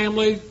his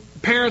family.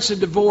 Parents had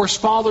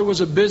divorced. Father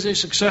was a busy,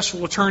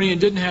 successful attorney and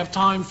didn't have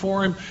time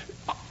for him.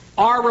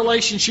 Our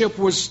relationship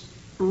was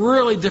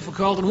really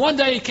difficult. And one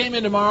day he came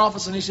into my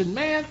office and he said,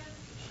 man,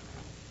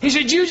 he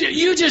said,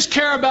 you just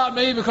care about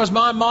me because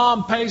my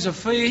mom pays a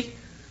fee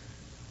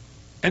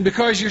and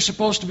because you're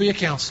supposed to be a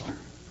counselor.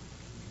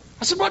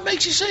 I said, what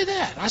makes you say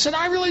that? I said,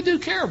 I really do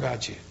care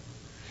about you.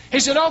 He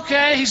said,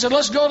 okay. He said,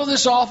 let's go to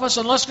this office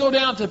and let's go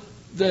down to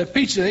the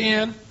Pizza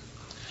Inn.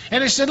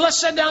 And he said, let's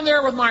sit down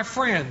there with my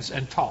friends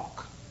and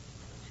talk.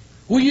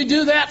 Will you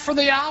do that for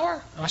the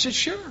hour? I said,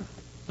 sure.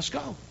 Let's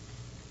go.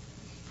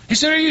 He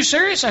said, are you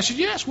serious? I said,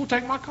 yes, we'll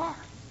take my car.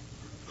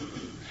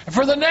 And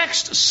for the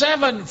next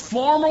 7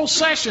 formal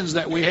sessions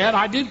that we had,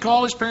 I did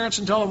call his parents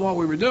and tell them what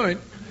we were doing.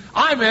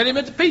 I met him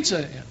at the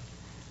Pizza Inn.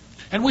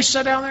 And we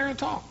sat down there and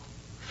talked.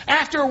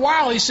 After a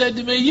while, he said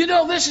to me, you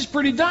know, this is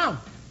pretty dumb.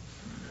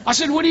 I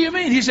said, what do you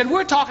mean? He said,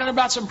 we're talking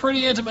about some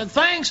pretty intimate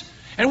things,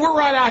 and we're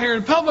right out here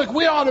in public.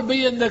 We ought to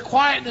be in the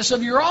quietness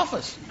of your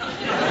office.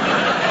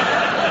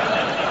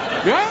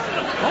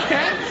 Yeah?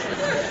 Okay.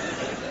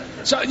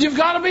 So you've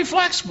got to be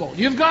flexible.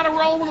 You've got to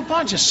roll with the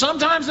punches.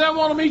 Sometimes they'll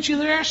want to meet you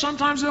there.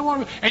 Sometimes they'll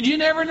want to... And you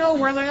never know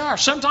where they are.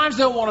 Sometimes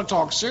they'll want to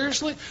talk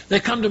seriously. They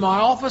come to my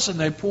office and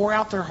they pour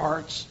out their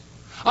hearts.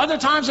 Other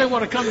times they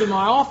want to come to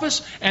my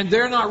office and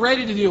they're not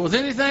ready to deal with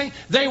anything.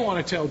 They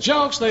want to tell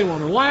jokes. They want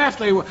to laugh.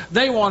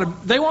 They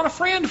want a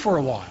friend for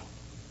a while.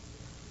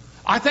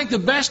 I think the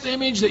best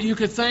image that you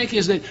could think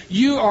is that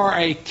you are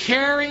a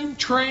caring,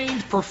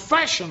 trained,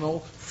 professional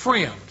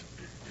friend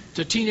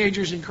to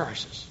teenagers in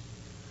crisis.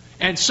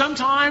 And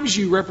sometimes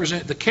you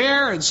represent the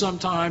care, and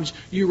sometimes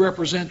you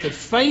represent the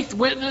faith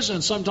witness,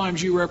 and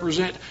sometimes you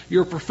represent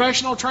your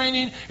professional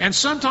training, and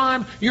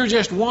sometimes you're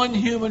just one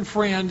human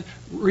friend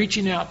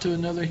reaching out to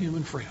another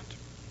human friend.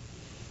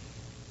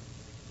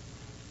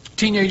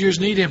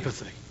 Teenagers need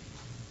empathy.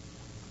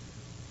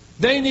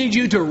 They need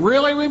you to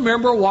really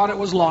remember what it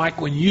was like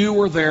when you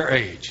were their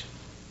age.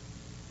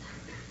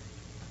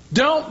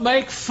 Don't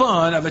make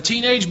fun of a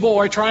teenage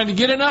boy trying to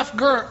get enough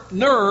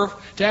nerve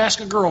to ask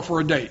a girl for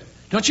a date.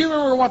 Don't you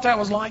remember what that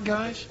was like,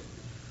 guys?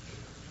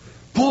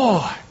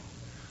 Boy.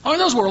 I mean,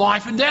 those were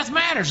life and death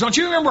matters. Don't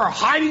you remember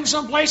hiding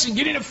someplace and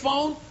getting a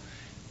phone?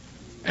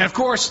 And, of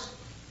course,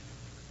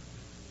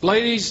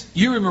 ladies,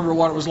 you remember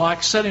what it was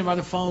like sitting by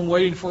the phone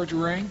waiting for it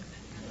to ring?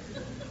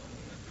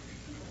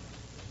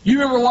 You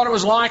remember what it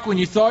was like when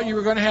you thought you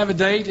were going to have a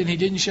date and he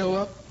didn't show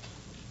up?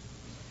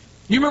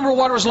 You remember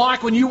what it was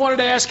like when you wanted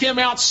to ask him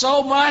out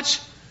so much?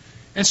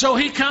 And so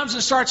he comes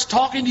and starts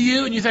talking to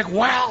you, and you think,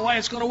 wow,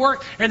 it's going to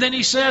work. And then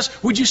he says,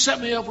 would you set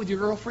me up with your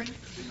girlfriend?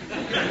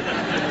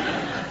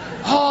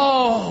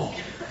 Oh,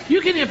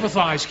 you can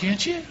empathize,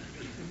 can't you?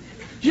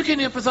 You can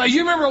empathize. You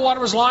remember what it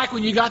was like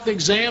when you got the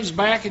exams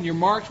back and your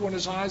marks weren't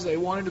as high as they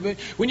wanted to be?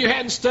 When you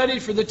hadn't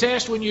studied for the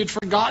test, when you'd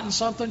forgotten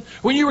something?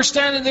 When you were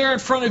standing there in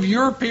front of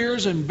your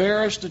peers,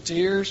 embarrassed to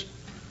tears?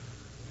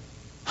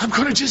 I'm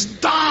going to just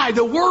die.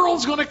 The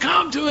world's going to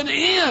come to an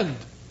end.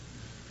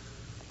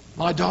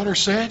 My daughter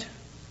said,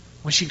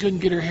 when she couldn't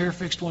get her hair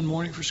fixed one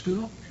morning for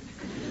school.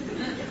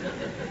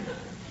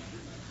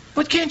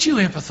 But can't you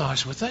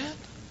empathize with that?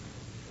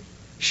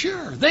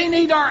 Sure. They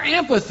need our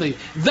empathy.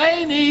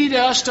 They need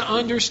us to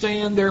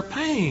understand their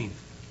pain.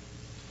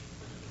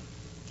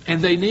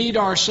 And they need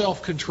our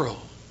self-control.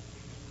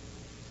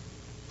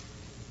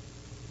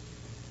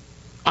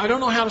 I don't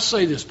know how to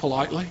say this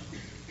politely.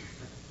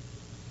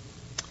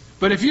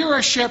 But if you're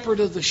a shepherd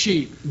of the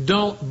sheep,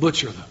 don't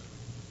butcher them.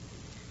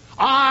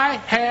 I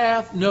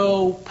have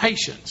no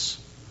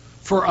patience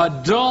for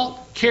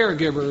adult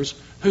caregivers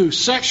who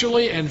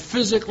sexually and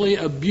physically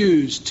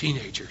abuse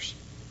teenagers.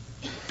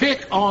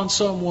 Pick on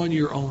someone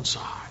your own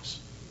size.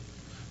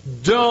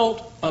 Don't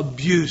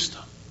abuse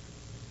them.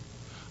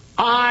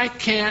 I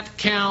can't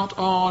count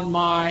on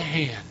my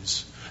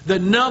hands the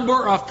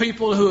number of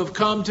people who have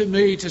come to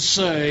me to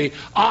say,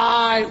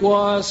 I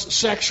was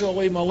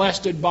sexually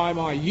molested by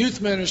my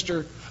youth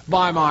minister,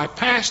 by my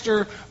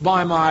pastor,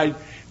 by my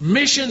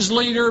missions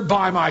leader,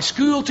 by my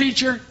school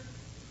teacher.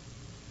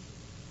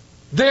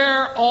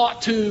 There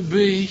ought to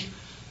be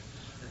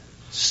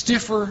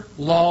stiffer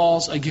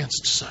laws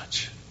against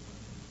such.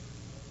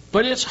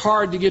 But it's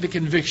hard to get a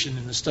conviction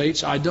in the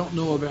States. I don't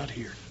know about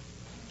here.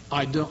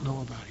 I don't know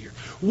about here.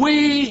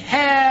 We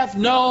have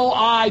no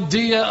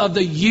idea of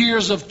the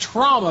years of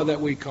trauma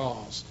that we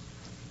cause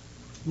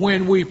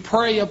when we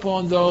prey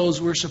upon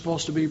those we're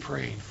supposed to be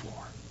praying for.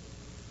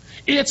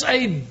 It's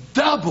a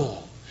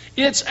double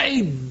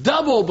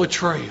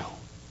betrayal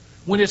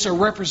when it's a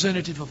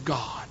representative of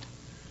God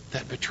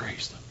that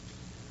betrays them.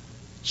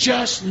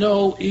 Just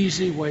no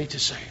easy way to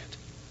say it.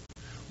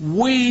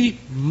 We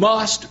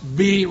must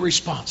be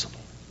responsible.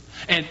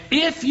 And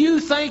if you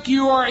think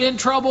you are in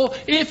trouble,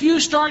 if you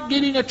start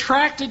getting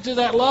attracted to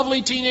that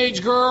lovely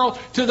teenage girl,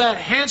 to that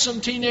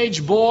handsome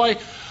teenage boy,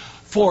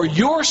 for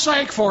your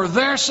sake, for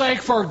their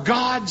sake, for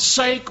God's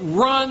sake,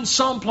 run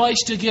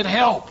someplace to get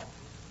help.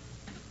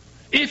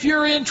 If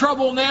you're in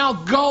trouble now,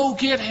 go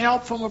get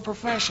help from a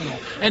professional.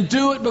 And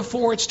do it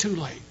before it's too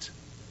late.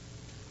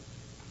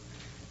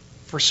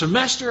 For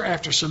semester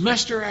after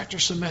semester after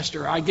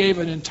semester, I gave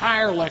an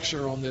entire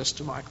lecture on this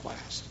to my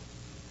class.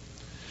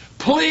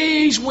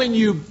 Please, when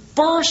you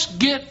first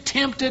get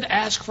tempted,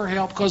 ask for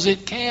help, because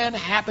it can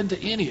happen to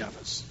any of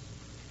us.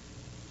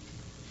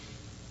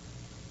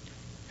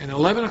 And at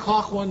 11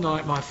 o'clock one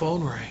night, my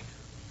phone rang.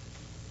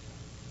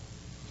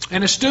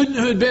 And a student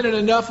who had been in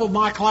enough of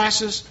my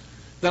classes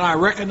that I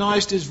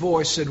recognized his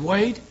voice said,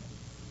 "Wade,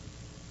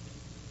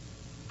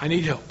 I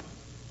need help."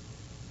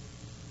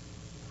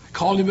 I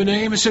called him a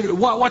name and said,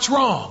 "What's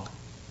wrong?"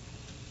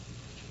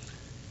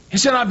 He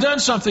said, "I've done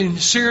something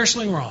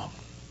seriously wrong.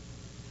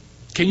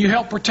 Can you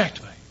help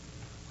protect me?"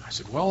 I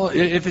said, "Well,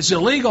 if it's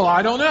illegal,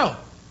 I don't know."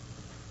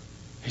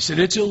 He said,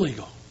 "It's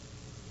illegal."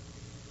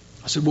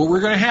 I said, "Well, we're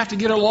going to have to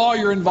get a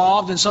lawyer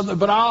involved in something,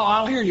 but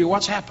I'll hear you.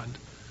 What's happened?"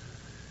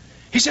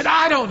 He said,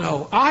 "I don't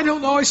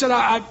know. He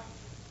said,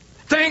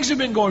 things have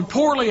been going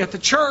poorly at the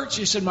church."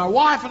 He said, "My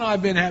wife and I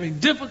have been having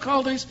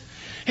difficulties."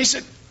 He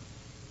said,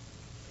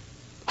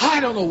 "I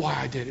don't know why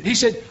I did it." He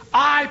said,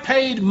 "I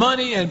paid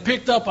money and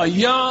picked up a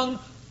young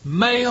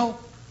male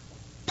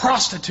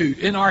prostitute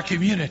in our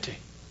community.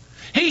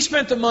 He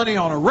spent the money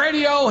on a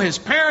radio. His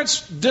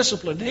parents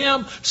disciplined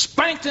him,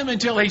 spanked him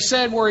until he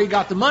said where he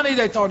got the money.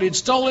 They thought he'd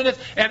stolen it.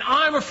 And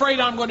I'm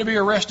afraid I'm going to be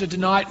arrested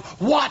tonight.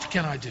 What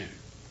can I do?"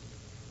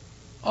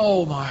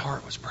 Oh, my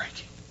heart was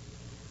breaking.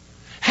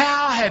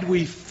 How had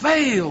we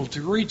failed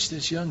to reach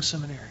this young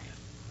seminarian?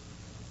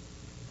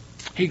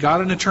 He got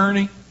an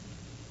attorney.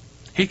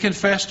 He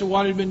confessed to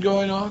what had been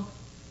going on,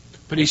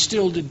 but he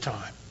still did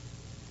time.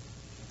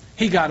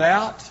 He got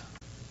out,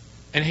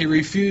 and he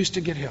refused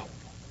to get help.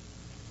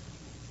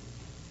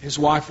 His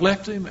wife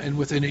left him, and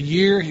within a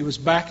year he was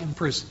back in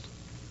prison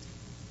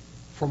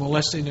for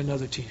molesting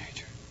another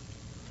teenager.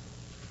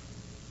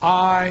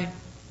 I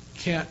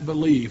can't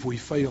believe we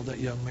failed that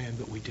young man,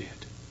 but we did.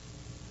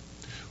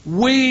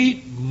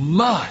 We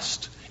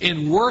must,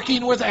 in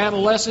working with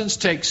adolescents,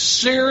 take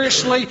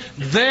seriously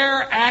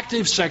their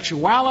active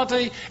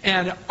sexuality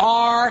and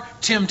our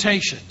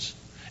temptations.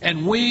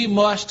 And we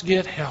must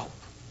get help.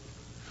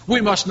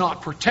 We must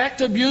not protect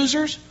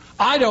abusers.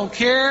 I don't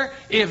care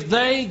if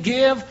they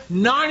give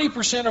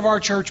 90% of our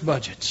church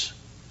budgets.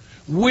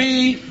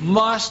 We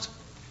must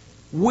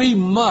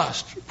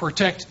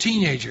protect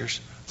teenagers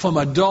from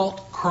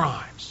adult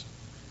crimes.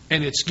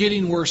 And it's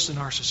getting worse in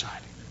our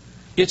society.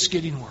 It's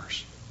getting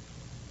worse.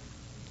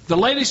 The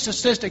latest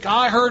statistic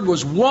I heard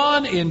was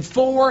 1 in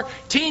 4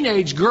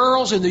 teenage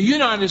girls in the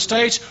United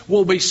States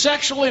will be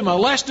sexually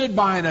molested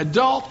by an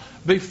adult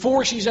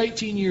before she's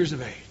 18 years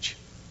of age.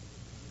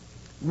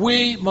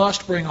 We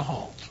must bring a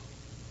halt.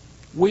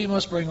 We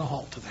must bring a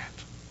halt to that.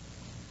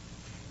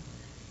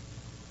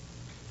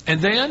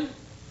 And then,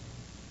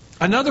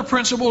 another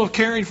principle of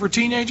caring for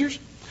teenagers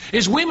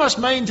is we must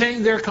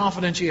maintain their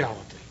confidentiality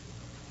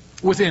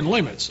within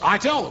limits. I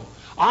tell them,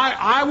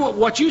 I will,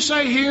 what you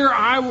say here,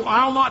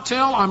 I'll not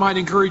tell. I might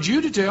encourage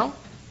you to tell,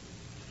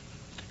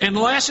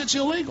 unless it's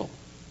illegal.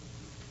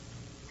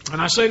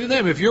 And I say to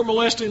them, if you're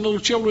molesting little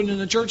children in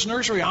the church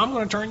nursery, I'm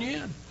going to turn you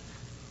in.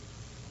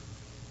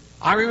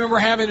 I remember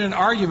having an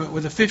argument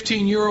with a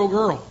 15-year-old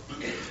girl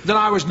that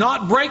I was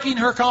not breaking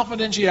her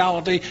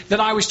confidentiality, that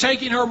I was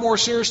taking her more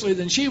seriously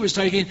than she was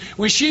taking.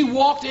 When she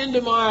walked into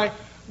my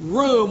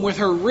room with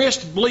her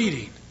wrist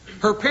bleeding,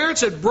 her parents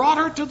had brought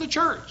her to the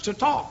church to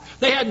talk.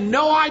 They had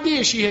no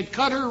idea she had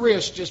cut her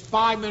wrist just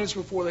 5 minutes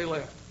before they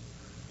left.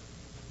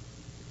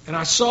 And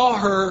I saw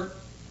her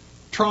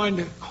trying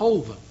to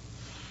hold them.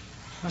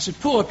 I said,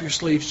 "Pull up your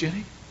sleeves,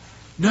 Jenny."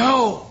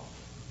 "No,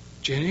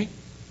 Jenny."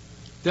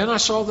 Then I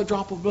saw the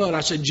drop of blood.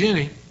 I said,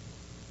 "Jenny,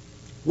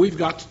 we've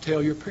got to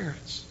tell your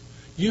parents.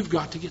 You've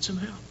got to get some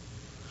help."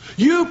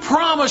 "You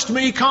promised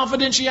me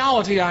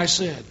confidentiality," I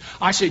said.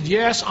 I said,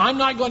 "Yes, I'm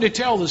not going to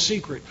tell the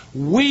secret.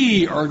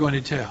 We are going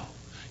to tell.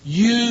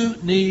 You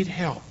need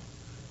help."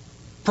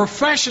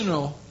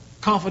 Professional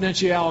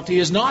confidentiality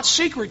is not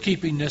secret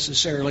keeping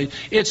necessarily.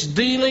 It's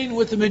dealing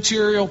with the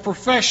material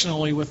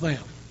professionally with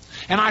them.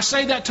 And I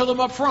say that to them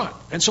up front.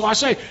 And so I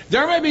say,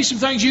 there may be some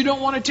things you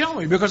don't want to tell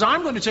me because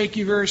I'm going to take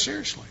you very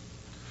seriously.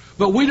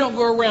 But we don't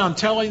go around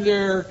telling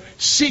their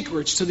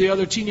secrets to the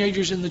other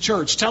teenagers in the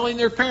church, telling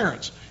their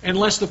parents,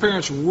 unless the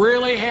parents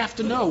really have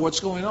to know what's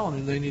going on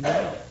and they need to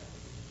know.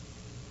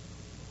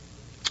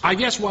 I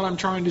guess what I'm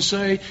trying to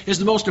say is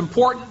the most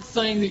important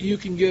thing that you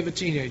can give a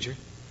teenager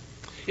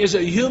is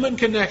a human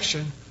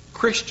connection,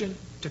 Christian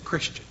to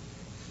Christian.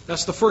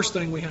 That's the first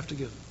thing we have to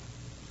give them.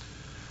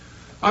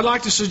 I'd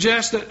like to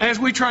suggest that as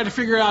we try to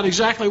figure out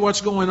exactly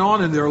what's going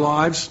on in their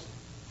lives,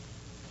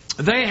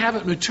 they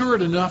haven't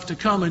matured enough to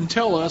come and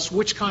tell us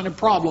which kind of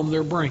problem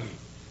they're bringing.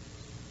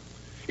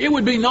 It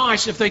would be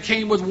nice if they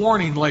came with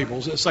warning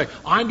labels that say,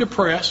 I'm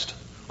depressed,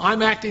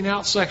 I'm acting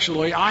out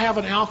sexually, I have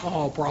an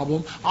alcohol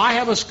problem, I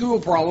have a school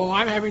problem,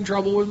 I'm having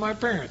trouble with my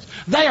parents.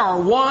 They are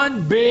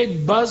one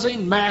big,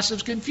 buzzing,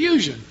 massive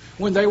confusion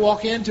when they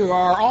walk into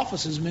our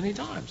offices many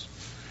times.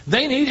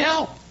 They need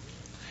help.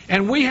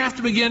 And we have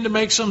to begin to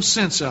make some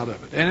sense out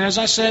of it. And as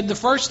I said, the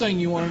first thing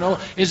you want to know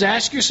is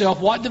ask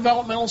yourself, what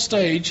developmental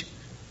stage,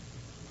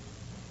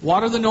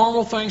 what are the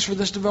normal things for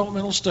this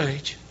developmental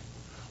stage?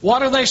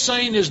 What are they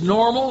saying is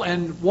normal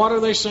and what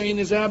are they saying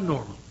is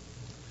abnormal?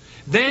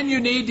 Then you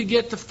need to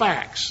get the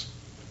facts.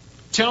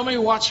 Tell me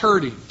what's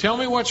hurting. Tell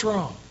me what's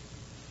wrong.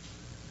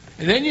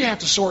 And then you have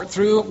to sort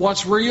through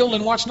what's real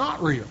and what's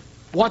not real.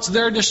 What's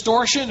their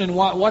distortion and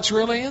what's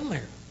really in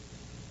there.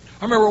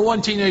 I remember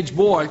one teenage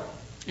boy,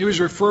 he was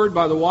referred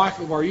by the wife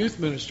of our youth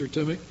minister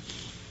to me.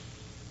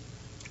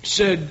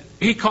 Said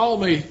he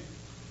called me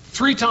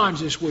 3 times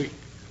this week,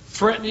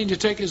 threatening to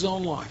take his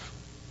own life.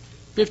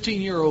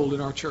 15-year-old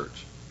in our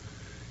church.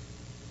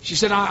 She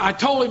said, I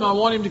told him I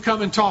want him to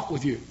come and talk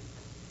with you.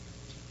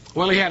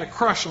 Well, he had a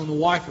crush on the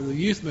wife of the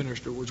youth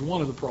minister, was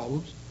one of the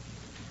problems.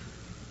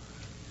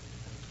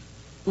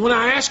 When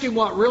I asked him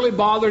what really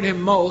bothered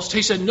him most,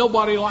 he said,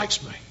 nobody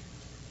likes me.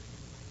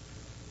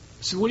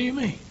 I said, what do you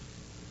mean?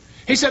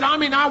 He said,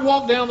 I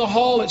walk down the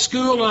hall at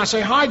school and I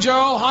say, hi,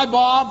 Joe, hi,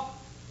 Bob,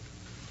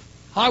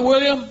 hi,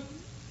 William,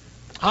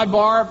 hi,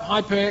 Barb,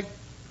 hi, Peg.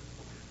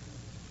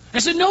 I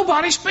said,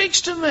 nobody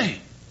speaks to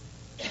me.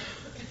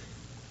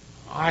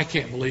 I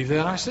can't believe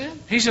that, I said.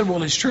 He said,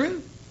 well, it's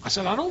true. I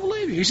said, I don't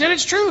believe you. He said,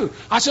 it's true.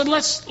 I said,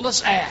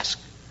 let's ask.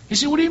 He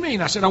said, what do you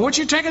mean? I said, I want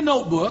you to take a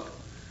notebook,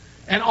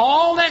 and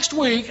all next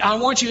week, I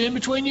want you in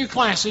between your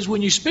classes,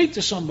 when you speak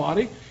to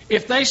somebody,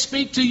 if they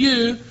speak to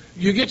you,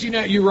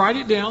 you write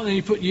it down, and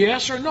you put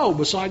yes or no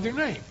beside their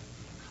name.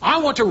 I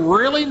want to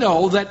really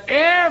know that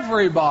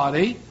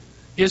everybody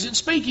isn't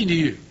speaking to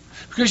you.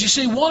 Because you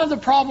see, one of the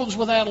problems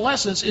with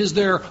adolescents is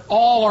their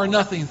all or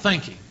nothing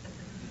thinking.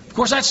 Of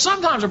course, that's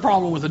sometimes a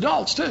problem with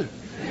adults, too.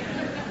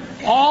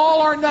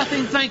 All or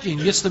nothing thinking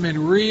gets them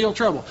in real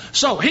trouble.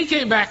 So he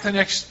came back the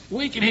next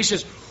week and he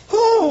says,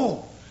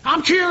 "Oh,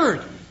 I'm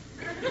cured."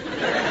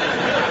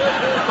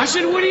 I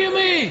said, "What do you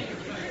mean?"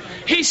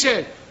 He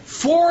said,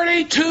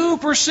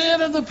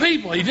 42% of the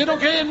people, he did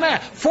okay in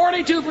math,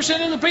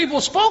 42% of the people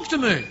spoke to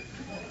me.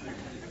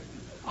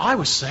 I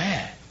was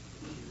sad.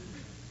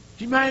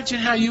 Can you imagine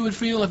how you would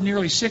feel if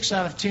nearly 6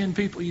 out of 10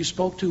 people you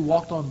spoke to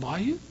walked on by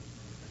you?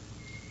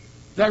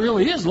 That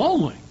really is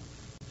lonely.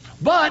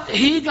 But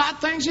he got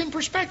things in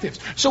perspective.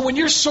 So when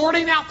you're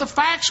sorting out the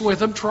facts with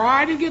them,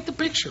 try to get the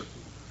picture.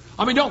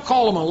 Don't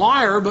call them a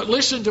liar, but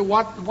listen to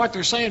what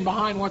they're saying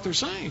behind what they're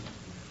saying.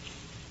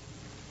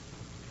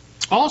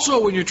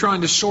 Also, when you're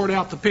trying to sort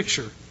out the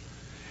picture,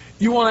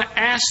 you want to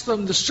ask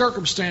them the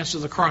circumstance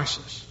of the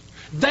crisis.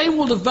 They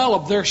will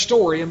develop their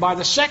story, and by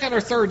the second or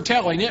third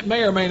telling, it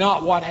may or may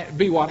not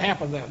be what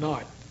happened that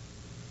night.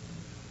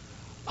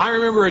 I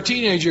remember a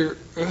teenager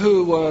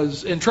who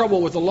was in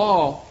trouble with the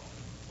law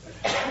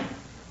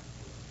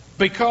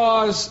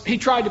because he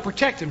tried to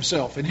protect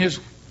himself, in his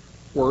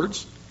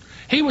words.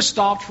 He was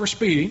stopped for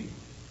speeding.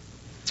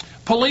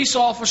 Police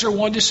officer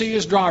wanted to see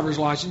his driver's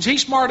license. He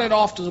smarted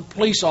off to the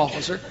police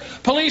officer.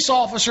 Police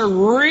officer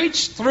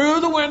reached through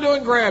the window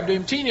and grabbed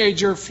him.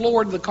 Teenager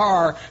floored the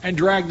car and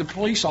dragged the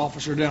police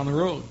officer down the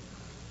road.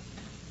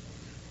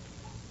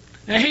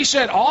 And he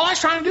said, all I was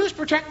trying to do is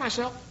protect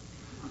myself.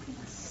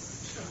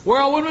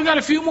 Well, when we got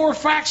a few more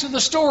facts of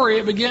the story,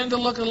 it began to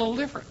look a little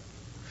different.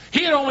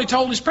 He had only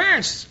told his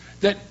parents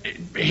that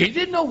he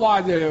didn't know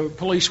why the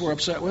police were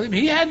upset with him.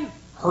 He hadn't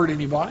hurt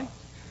anybody.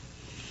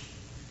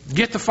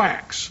 Get the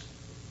facts.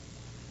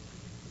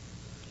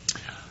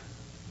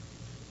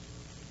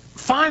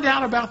 Find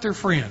out about their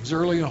friends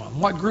early on.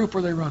 What group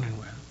are they running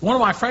with? One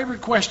of my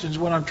favorite questions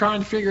when I'm trying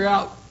to figure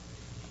out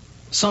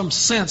some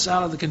sense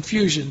out of the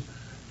confusion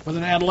with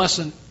an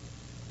adolescent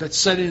that's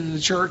sitting in the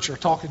church or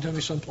talking to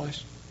me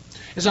someplace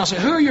is I'll say,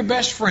 who are your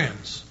best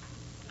friends?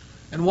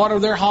 And what are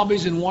their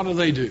hobbies and what do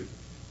they do?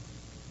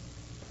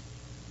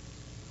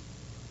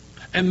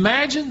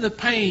 Imagine the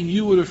pain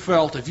you would have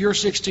felt if your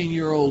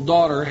 16-year-old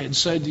daughter had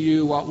said to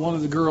you what one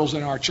of the girls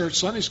in our church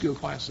Sunday school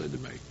class said to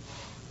me.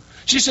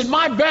 She said,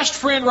 my best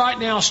friend right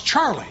now is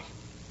Charlie.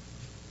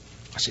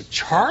 I said,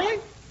 Charlie?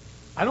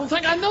 I don't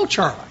think I know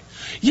Charlie.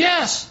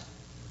 Yes,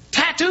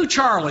 Tattoo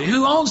Charlie,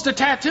 who owns the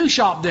tattoo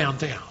shop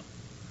downtown.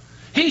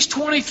 He's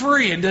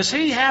 23, and does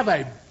he have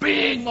a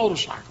big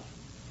motorcycle?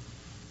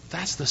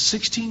 That's the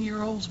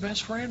 16-year-old's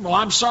best friend? Well,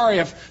 I'm sorry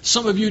if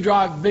some of you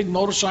drive big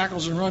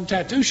motorcycles and run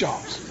tattoo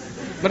shops.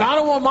 But I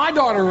don't want my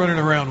daughter running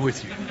around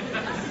with you.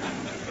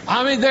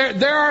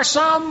 There are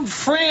some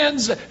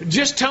friends,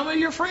 just tell me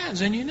your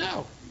friends and you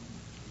know.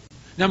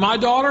 Now, my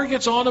daughter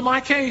gets onto my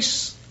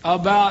case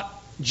about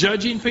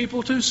judging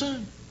people too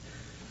soon.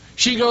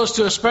 She goes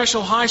to a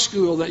special high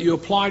school that you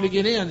apply to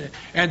get in,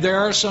 and there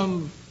are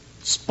some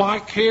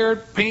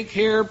spike-haired,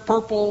 pink-haired,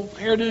 purple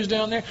hairdos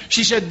down there.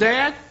 She said,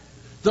 Dad,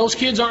 Those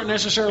kids aren't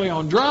necessarily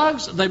on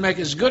drugs. They make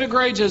as good a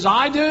grades as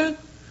I do.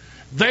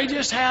 They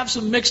just have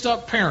some mixed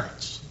up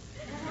parents.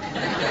 Well,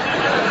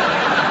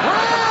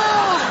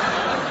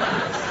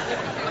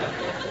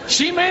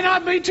 she may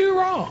not be too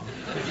wrong.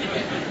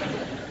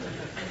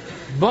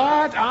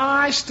 But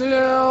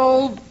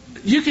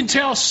you can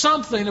tell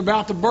something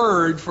about the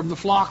bird from the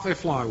flock they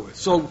fly with.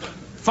 So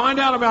find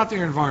out about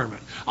their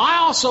environment. I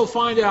also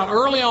find out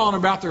early on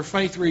about their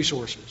faith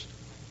resources.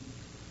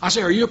 I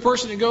say, are you a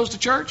person that goes to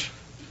church?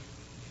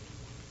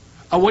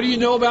 What do you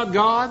know about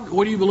God?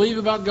 What do you believe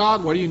about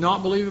God? What do you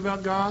not believe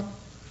about God?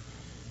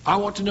 I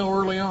want to know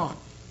early on.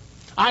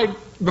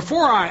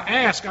 Before I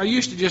ask, I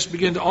used to just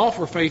begin to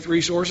offer faith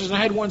resources. I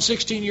had one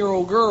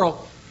 16-year-old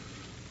girl,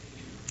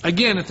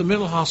 again at the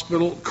mental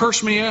hospital,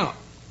 curse me out.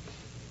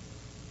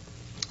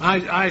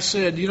 I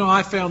said,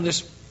 I found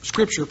this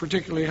scripture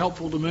particularly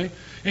helpful to me.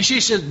 And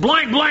she said,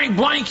 blank, blank,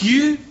 blank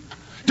you.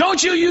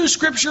 Don't you use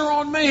scripture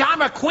on me. I'm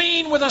a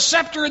queen with a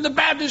scepter in the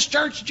Baptist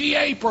Church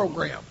GA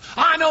program.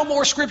 I know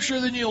more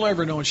scripture than you'll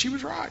ever know. And she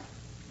was right.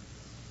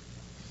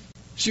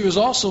 She was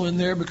also in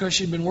there because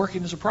she'd been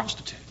working as a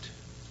prostitute.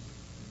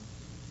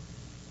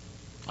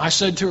 I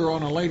said to her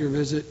on a later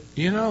visit,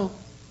 you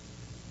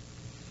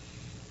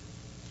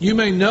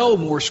may know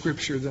more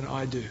scripture than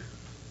I do.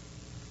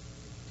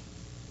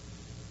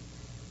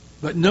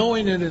 But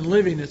knowing it and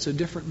living it's a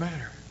different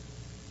matter.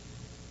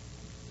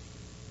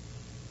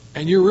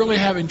 And you're really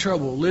having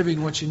trouble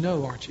living what you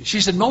know, aren't you? She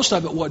said, most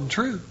of it wasn't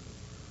true.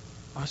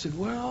 I said,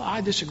 well,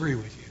 I disagree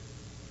with you.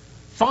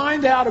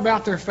 Find out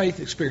about their faith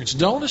experience.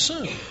 Don't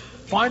assume.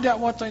 Find out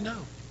what they know.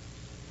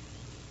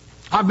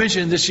 I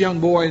mentioned this young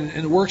boy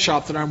in the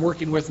workshop that I'm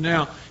working with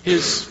now.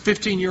 His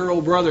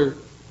 15-year-old brother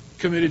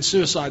committed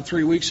suicide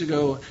 3 weeks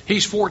ago.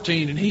 He's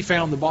 14 and he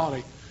found the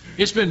body.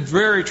 It's been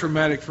very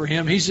traumatic for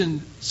him. He's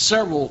in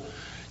several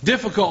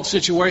difficult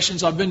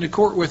situations. I've been to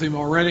court with him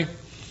already.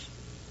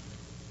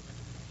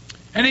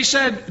 And he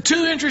said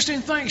two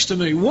interesting things to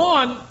me.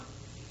 One,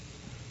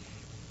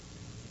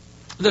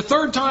 the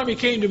third time he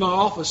came to my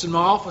office, and my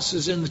office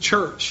is in the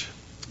church,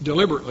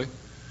 deliberately,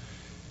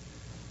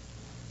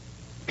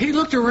 he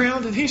looked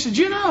around and he said,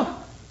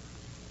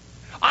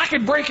 I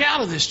could break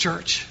out of this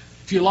church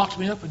if you locked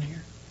me up in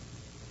here.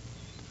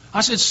 I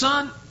said,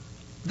 son,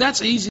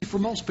 that's easy for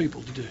most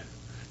people to do.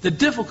 The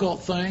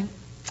difficult thing,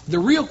 the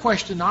real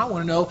question I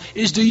want to know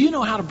is, do you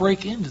know how to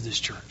break into this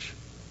church?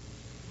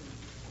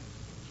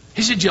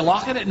 He said, do you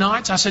lock it at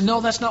nights? I said,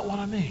 no, that's not what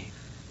I mean.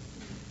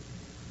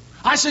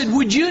 I said,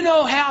 would you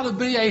know how to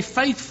be a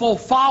faithful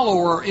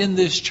follower in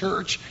this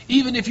church,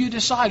 even if you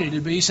decided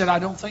to be? He said, I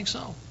don't think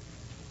so.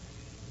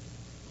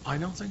 I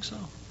don't think so.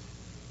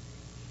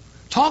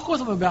 Talk with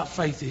them about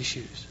faith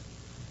issues.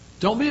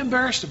 Don't be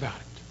embarrassed about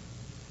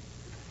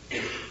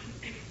it.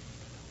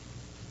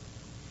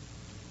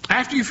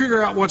 After you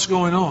figure out what's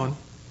going on,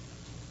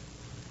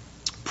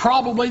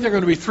 probably there are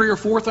going to be 3 or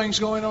 4 things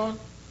going on.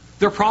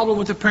 Their problem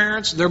with the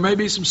parents, there may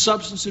be some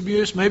substance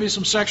abuse, maybe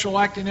some sexual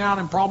acting out,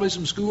 and probably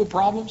some school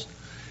problems.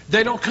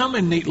 They don't come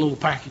in neat little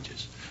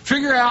packages.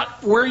 Figure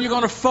out where you're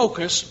going to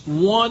focus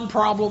one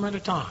problem at a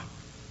time.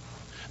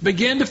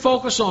 Begin to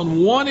focus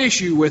on one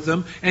issue with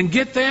them and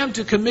get them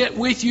to commit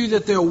with you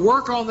that they'll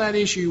work on that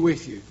issue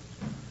with you.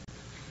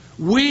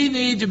 We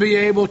need to be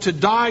able to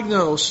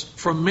diagnose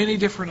from many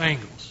different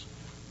angles.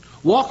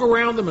 Walk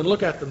around them and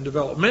look at them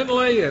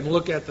developmentally, and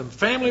look at them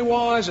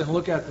family-wise, and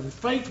look at them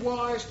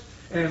faith-wise,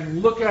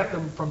 and look at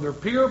them from their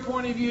peer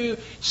point of view.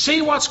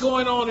 See what's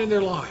going on in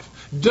their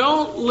life.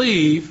 Don't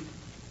leave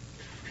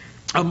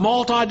a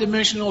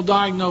multidimensional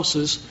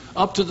diagnosis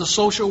up to the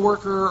social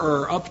worker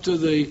or up to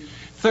the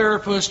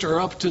therapist or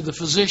up to the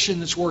physician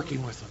that's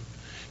working with them.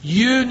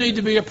 You need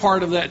to be a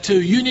part of that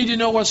too. You need to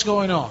know what's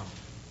going on.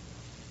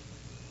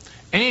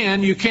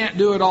 And you can't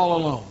do it all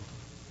alone.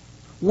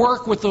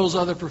 Work with those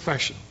other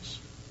professionals.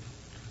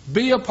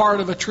 Be a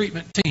part of a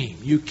treatment team.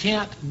 You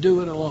can't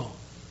do it alone.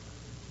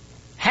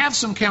 Have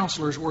some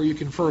counselors where you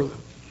can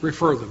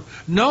refer them.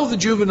 Know the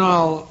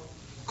juvenile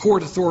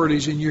court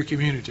authorities in your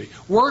community.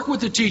 Work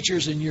with the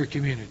teachers in your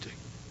community.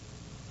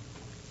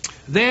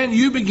 Then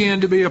you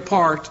begin to be a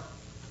part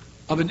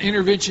of an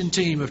intervention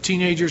team of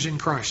teenagers in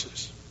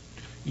crisis.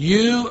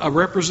 You, a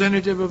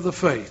representative of the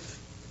faith.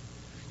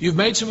 You've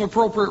made some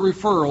appropriate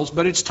referrals,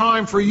 but it's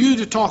time for you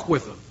to talk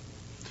with them.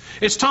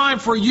 It's time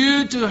for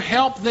you to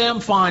help them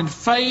find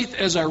faith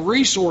as a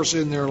resource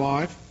in their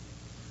life,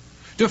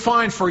 to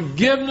find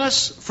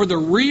forgiveness for the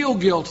real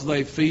guilt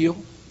they feel,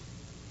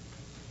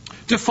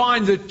 to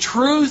find the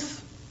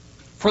truth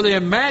for the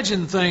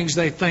imagined things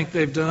they think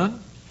they've done,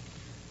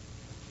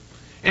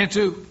 and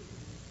to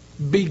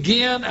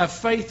begin a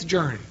faith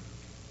journey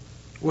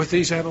with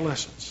these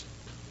adolescents.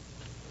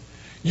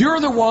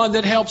 You're the one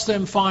that helps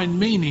them find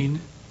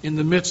meaning in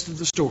the midst of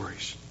the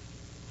stories.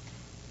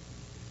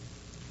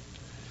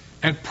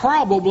 And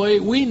probably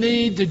we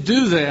need to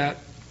do that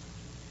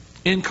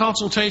in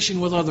consultation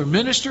with other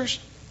ministers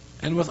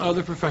and with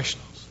other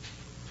professionals.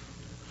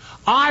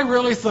 I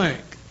really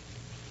think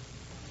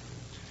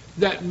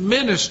that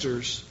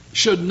ministers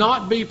should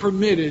not be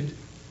permitted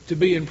to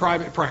be in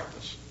private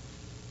practice.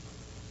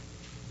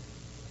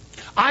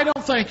 I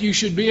don't think you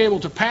should be able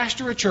to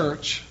pastor a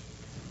church,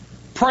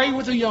 pray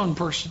with a young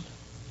person,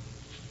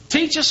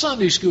 teach a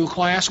Sunday school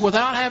class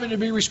without having to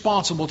be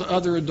responsible to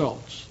other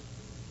adults.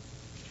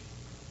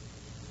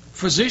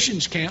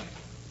 Physicians can't.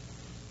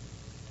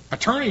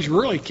 Attorneys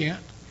really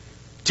can't.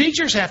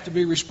 Teachers have to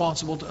be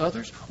responsible to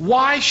others.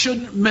 Why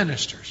shouldn't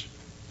ministers?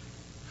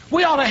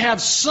 We ought to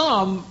have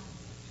some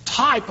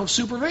type of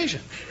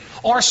supervision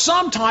or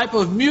some type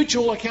of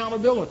mutual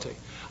accountability.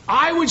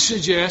 I would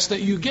suggest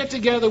that you get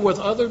together with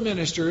other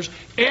ministers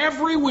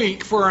every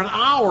week for an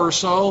hour or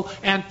so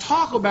and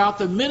talk about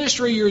the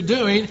ministry you're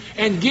doing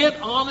and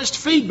get honest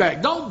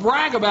feedback. Don't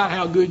brag about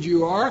how good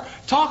you are.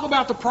 Talk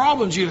about the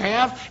problems you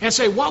have and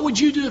say, what would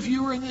you do if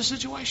you were in this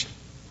situation?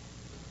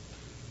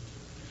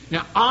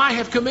 Now, I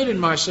have committed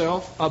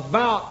myself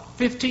about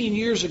 15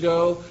 years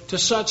ago to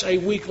such a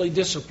weekly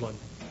discipline,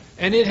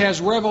 and it has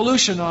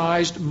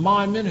revolutionized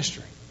my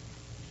ministry.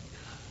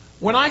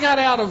 When I got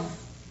out of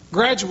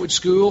graduate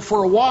school,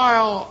 for a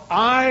while,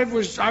 I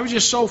was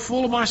just so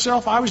full of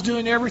myself. I was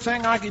doing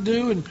everything I could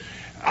do, and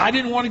I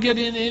didn't want to get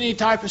in any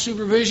type of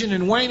supervision.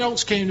 And Wayne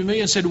Oates came to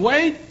me and said,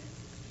 Wade,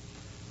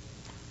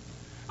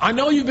 I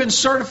know you've been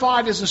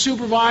certified as a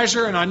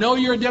supervisor, and I know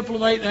you're a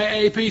diplomate in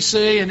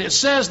AAPC, and it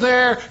says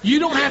there you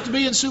don't have to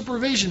be in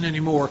supervision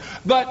anymore.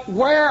 But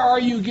where are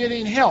you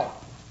getting help?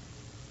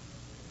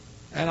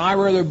 And I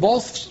rather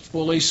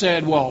boastfully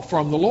said, well,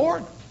 from the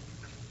Lord.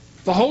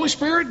 The Holy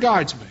Spirit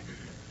guides me.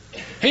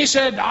 He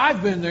said,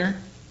 I've been there.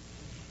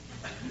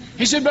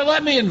 He said, but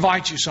let me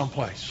invite you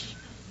someplace.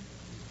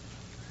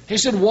 He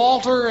said,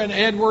 Walter and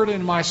Edward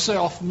and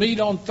myself meet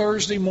on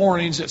Thursday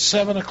mornings at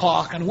 7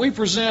 o'clock, and we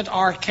present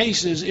our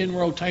cases in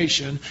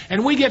rotation,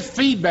 and we get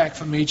feedback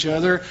from each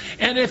other.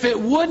 And if it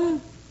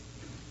wouldn't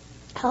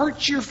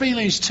hurt your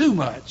feelings too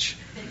much,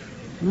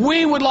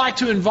 we would like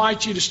to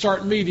invite you to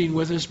start meeting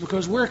with us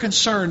because we're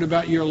concerned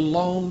about your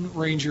Lone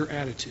Ranger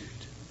attitude.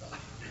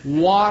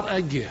 What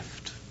a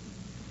gift.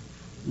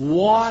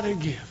 What a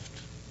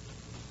gift.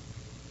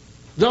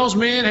 Those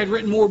men had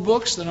written more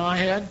books than I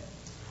had.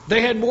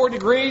 They had more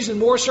degrees and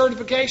more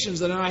certifications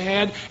than I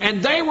had,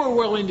 and they were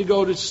willing to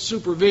go to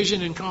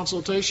supervision and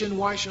consultation.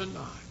 Why shouldn't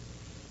I?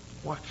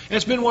 Why?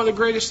 It's been one of the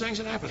greatest things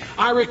that happened.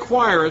 I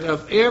require it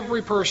of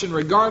every person,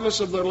 regardless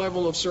of their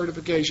level of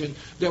certification,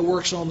 that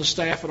works on the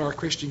staff at our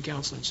Christian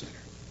Counseling Center.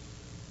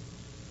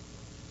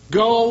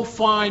 Go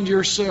find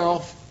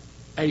yourself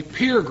a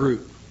peer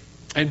group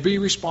and be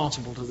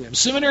responsible to them.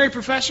 Seminary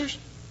professors,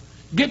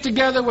 get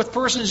together with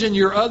persons in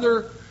your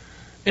other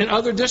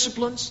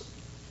disciplines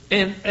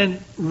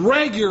and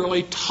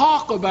regularly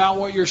talk about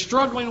what you're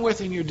struggling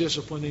with in your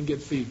discipline and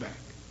get feedback.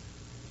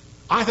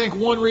 I think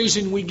one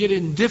reason we get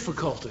in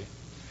difficulty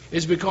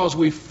is because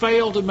we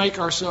fail to make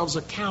ourselves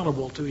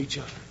accountable to each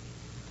other.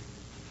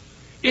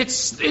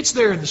 It's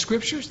there in the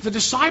Scriptures. The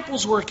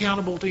disciples were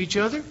accountable to each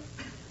other.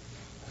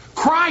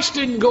 Christ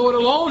didn't go it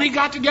alone. He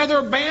got together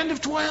a band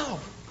of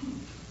 12.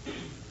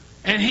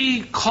 And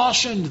he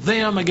cautioned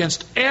them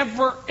against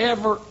ever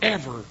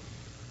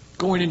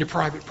going into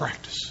private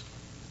practice.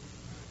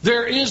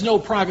 There is no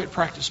private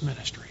practice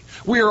ministry.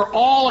 We are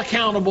all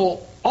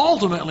accountable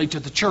ultimately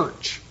to the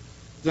church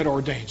that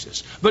ordains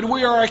us. But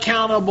we are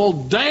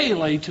accountable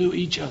daily to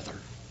each other.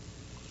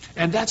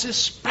 And that's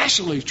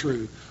especially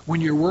true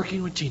when you're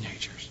working with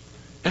teenagers.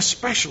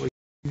 Especially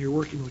when you're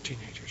working with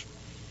teenagers.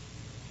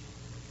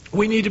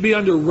 We need to be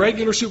under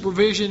regular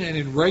supervision and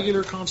in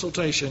regular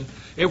consultation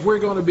if we're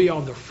going to be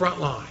on the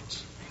front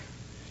lines.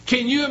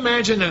 Can you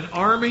imagine an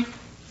army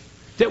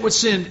that would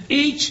send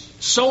each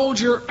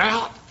soldier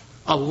out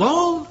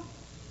alone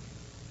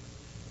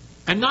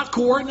and not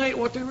coordinate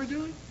what they were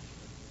doing?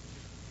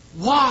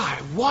 Why?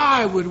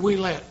 Why would we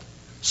let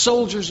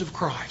soldiers of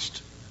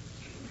Christ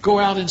go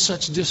out in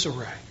such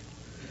disarray?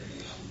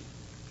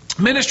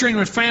 Ministering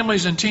with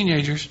families and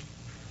teenagers,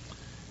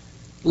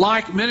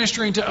 like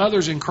ministering to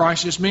others in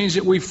crisis, means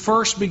that we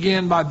first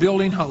begin by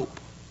building hope.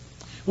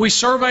 We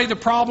survey the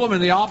problem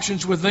and the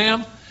options with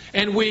them,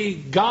 and we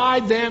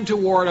guide them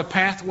toward a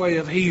pathway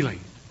of healing.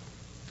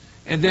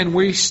 And then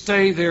we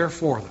stay there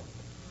for them.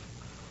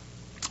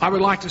 I would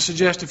like to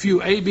suggest a few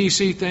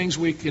ABC things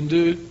we can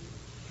do.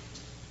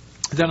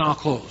 Then I'll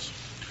close.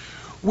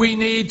 We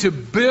need to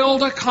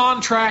build a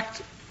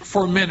contract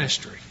for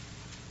ministry.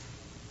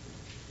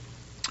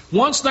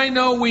 Once they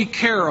know we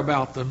care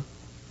about them,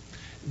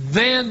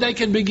 then they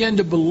can begin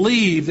to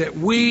believe that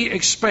we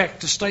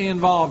expect to stay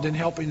involved in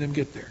helping them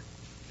get there.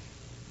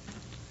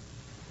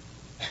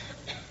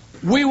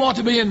 We want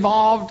to be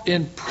involved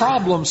in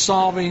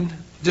problem-solving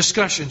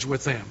discussions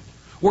with them,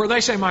 where they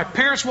say, my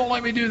parents won't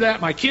let me do that,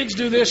 my kids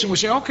do this, and we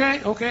say,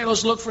 okay,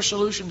 let's look for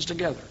solutions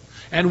together.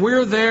 And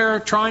we're there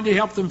trying to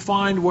help them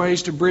find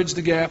ways to bridge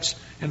the gaps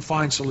and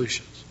find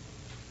solutions.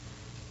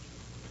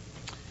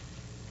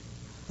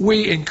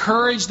 We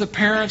encourage the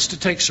parents to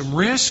take some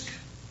risk,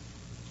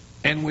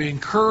 and we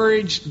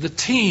encourage the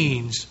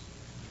teens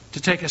to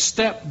take a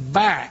step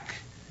back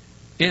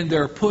in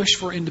their push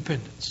for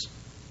independence.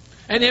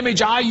 An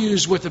image I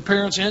use with the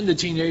parents and the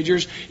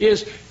teenagers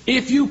is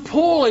if you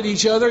pull at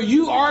each other,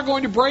 you are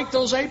going to break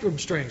those apron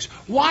strings.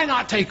 Why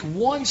not take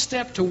one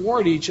step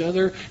toward each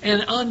other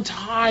and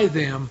untie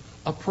them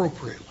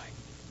appropriately?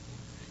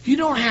 You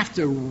don't have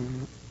to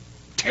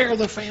tear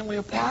the family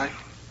apart,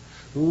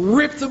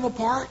 rip them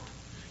apart.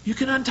 You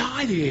can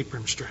untie the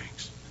apron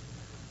strings.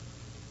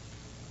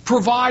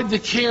 Provide the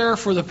care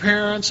for the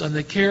parents and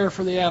the care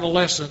for the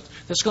adolescent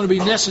that's going to be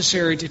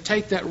necessary to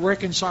take that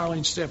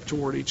reconciling step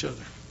toward each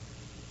other.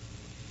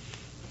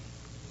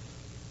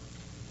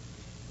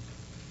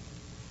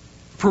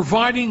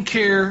 Providing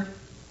care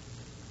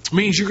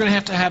means you're going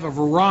to have a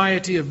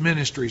variety of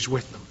ministries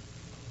with them.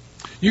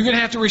 You're going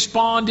to have to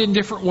respond in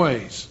different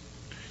ways.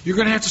 You're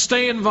going to have to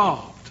stay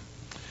involved.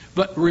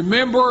 But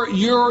remember,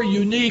 your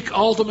unique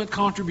ultimate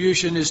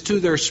contribution is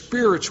to their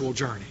spiritual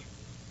journey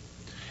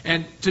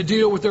and to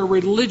deal with their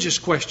religious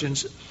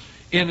questions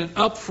in an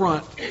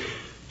upfront,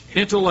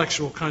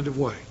 intellectual kind of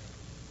way.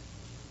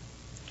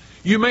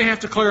 You may have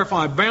to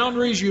clarify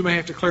boundaries. You may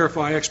have to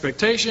clarify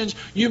expectations.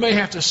 You may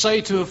have to say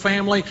to a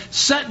family,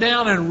 sit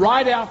down and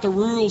write out the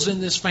rules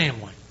in this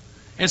family.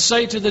 And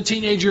say to the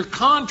teenager,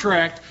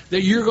 contract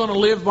that you're going to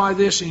live by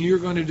this and you're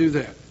going to do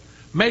that.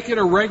 Make it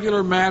a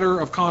regular matter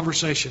of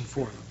conversation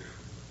for them.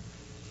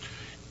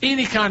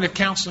 Any kind of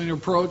counseling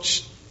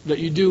approach that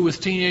you do with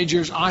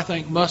teenagers, I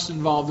think, must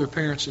involve their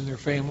parents and their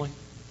family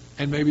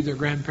and maybe their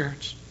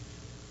grandparents.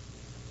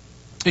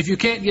 If you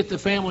can't get the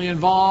family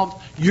involved,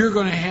 you're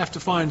going to have to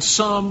find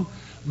some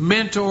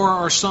mentor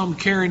or some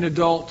caring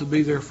adult to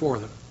be there for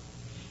them.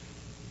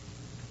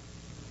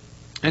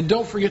 And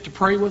don't forget to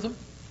pray with them.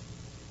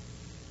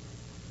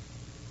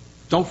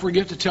 Don't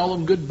forget to tell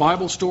them good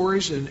Bible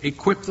stories and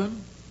equip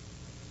them.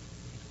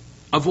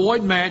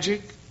 Avoid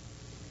magic.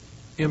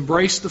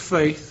 Embrace the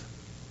faith.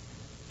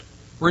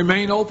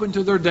 Remain open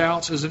to their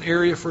doubts as an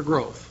area for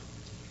growth.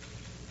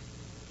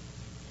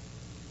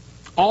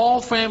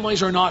 All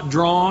families are not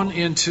drawn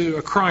into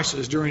a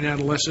crisis during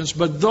adolescence,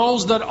 but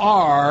those that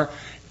are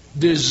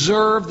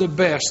deserve the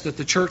best that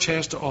the church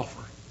has to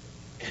offer.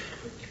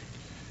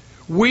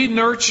 We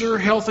nurture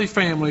healthy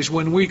families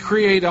when we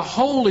create a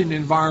holding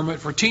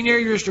environment for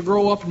teenagers to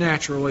grow up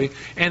naturally,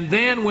 and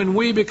then when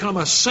we become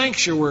a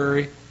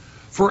sanctuary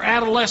for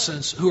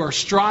adolescents who are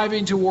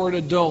striving toward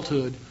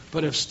adulthood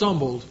but have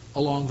stumbled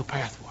along the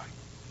pathway.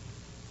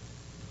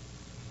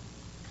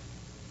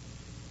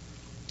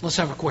 Let's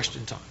have a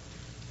question time.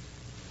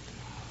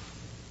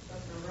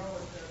 Dr.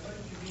 Rowatt, what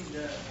did you mean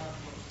to talk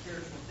about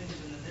spiritual things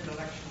in an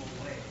intellectual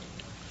way?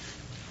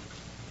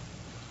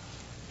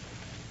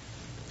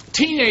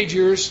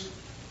 Teenagers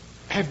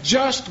have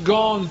just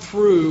gone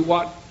through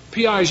what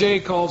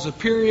Piaget calls a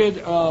period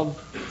of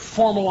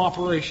formal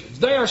operations.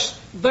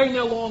 They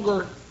no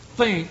longer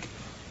think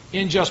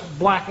in just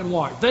black and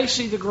white. They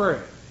see the gray.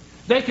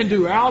 They can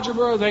do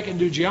algebra, they can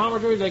do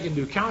geometry, they can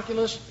do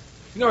calculus.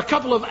 You know, a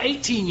couple of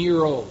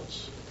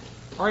 18-year-olds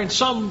are in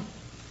some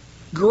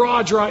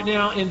garage right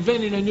now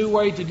inventing a new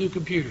way to do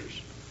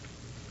computers.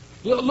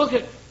 Look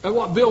at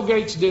what Bill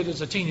Gates did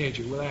as a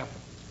teenager with Apple.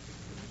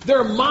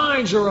 Their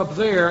minds are up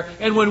there,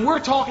 and when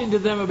we're talking to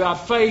them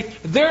about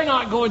faith, they're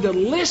not going to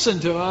listen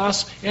to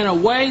us in a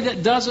way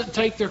that doesn't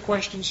take their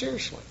question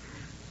seriously.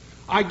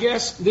 I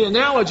guess the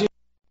analogy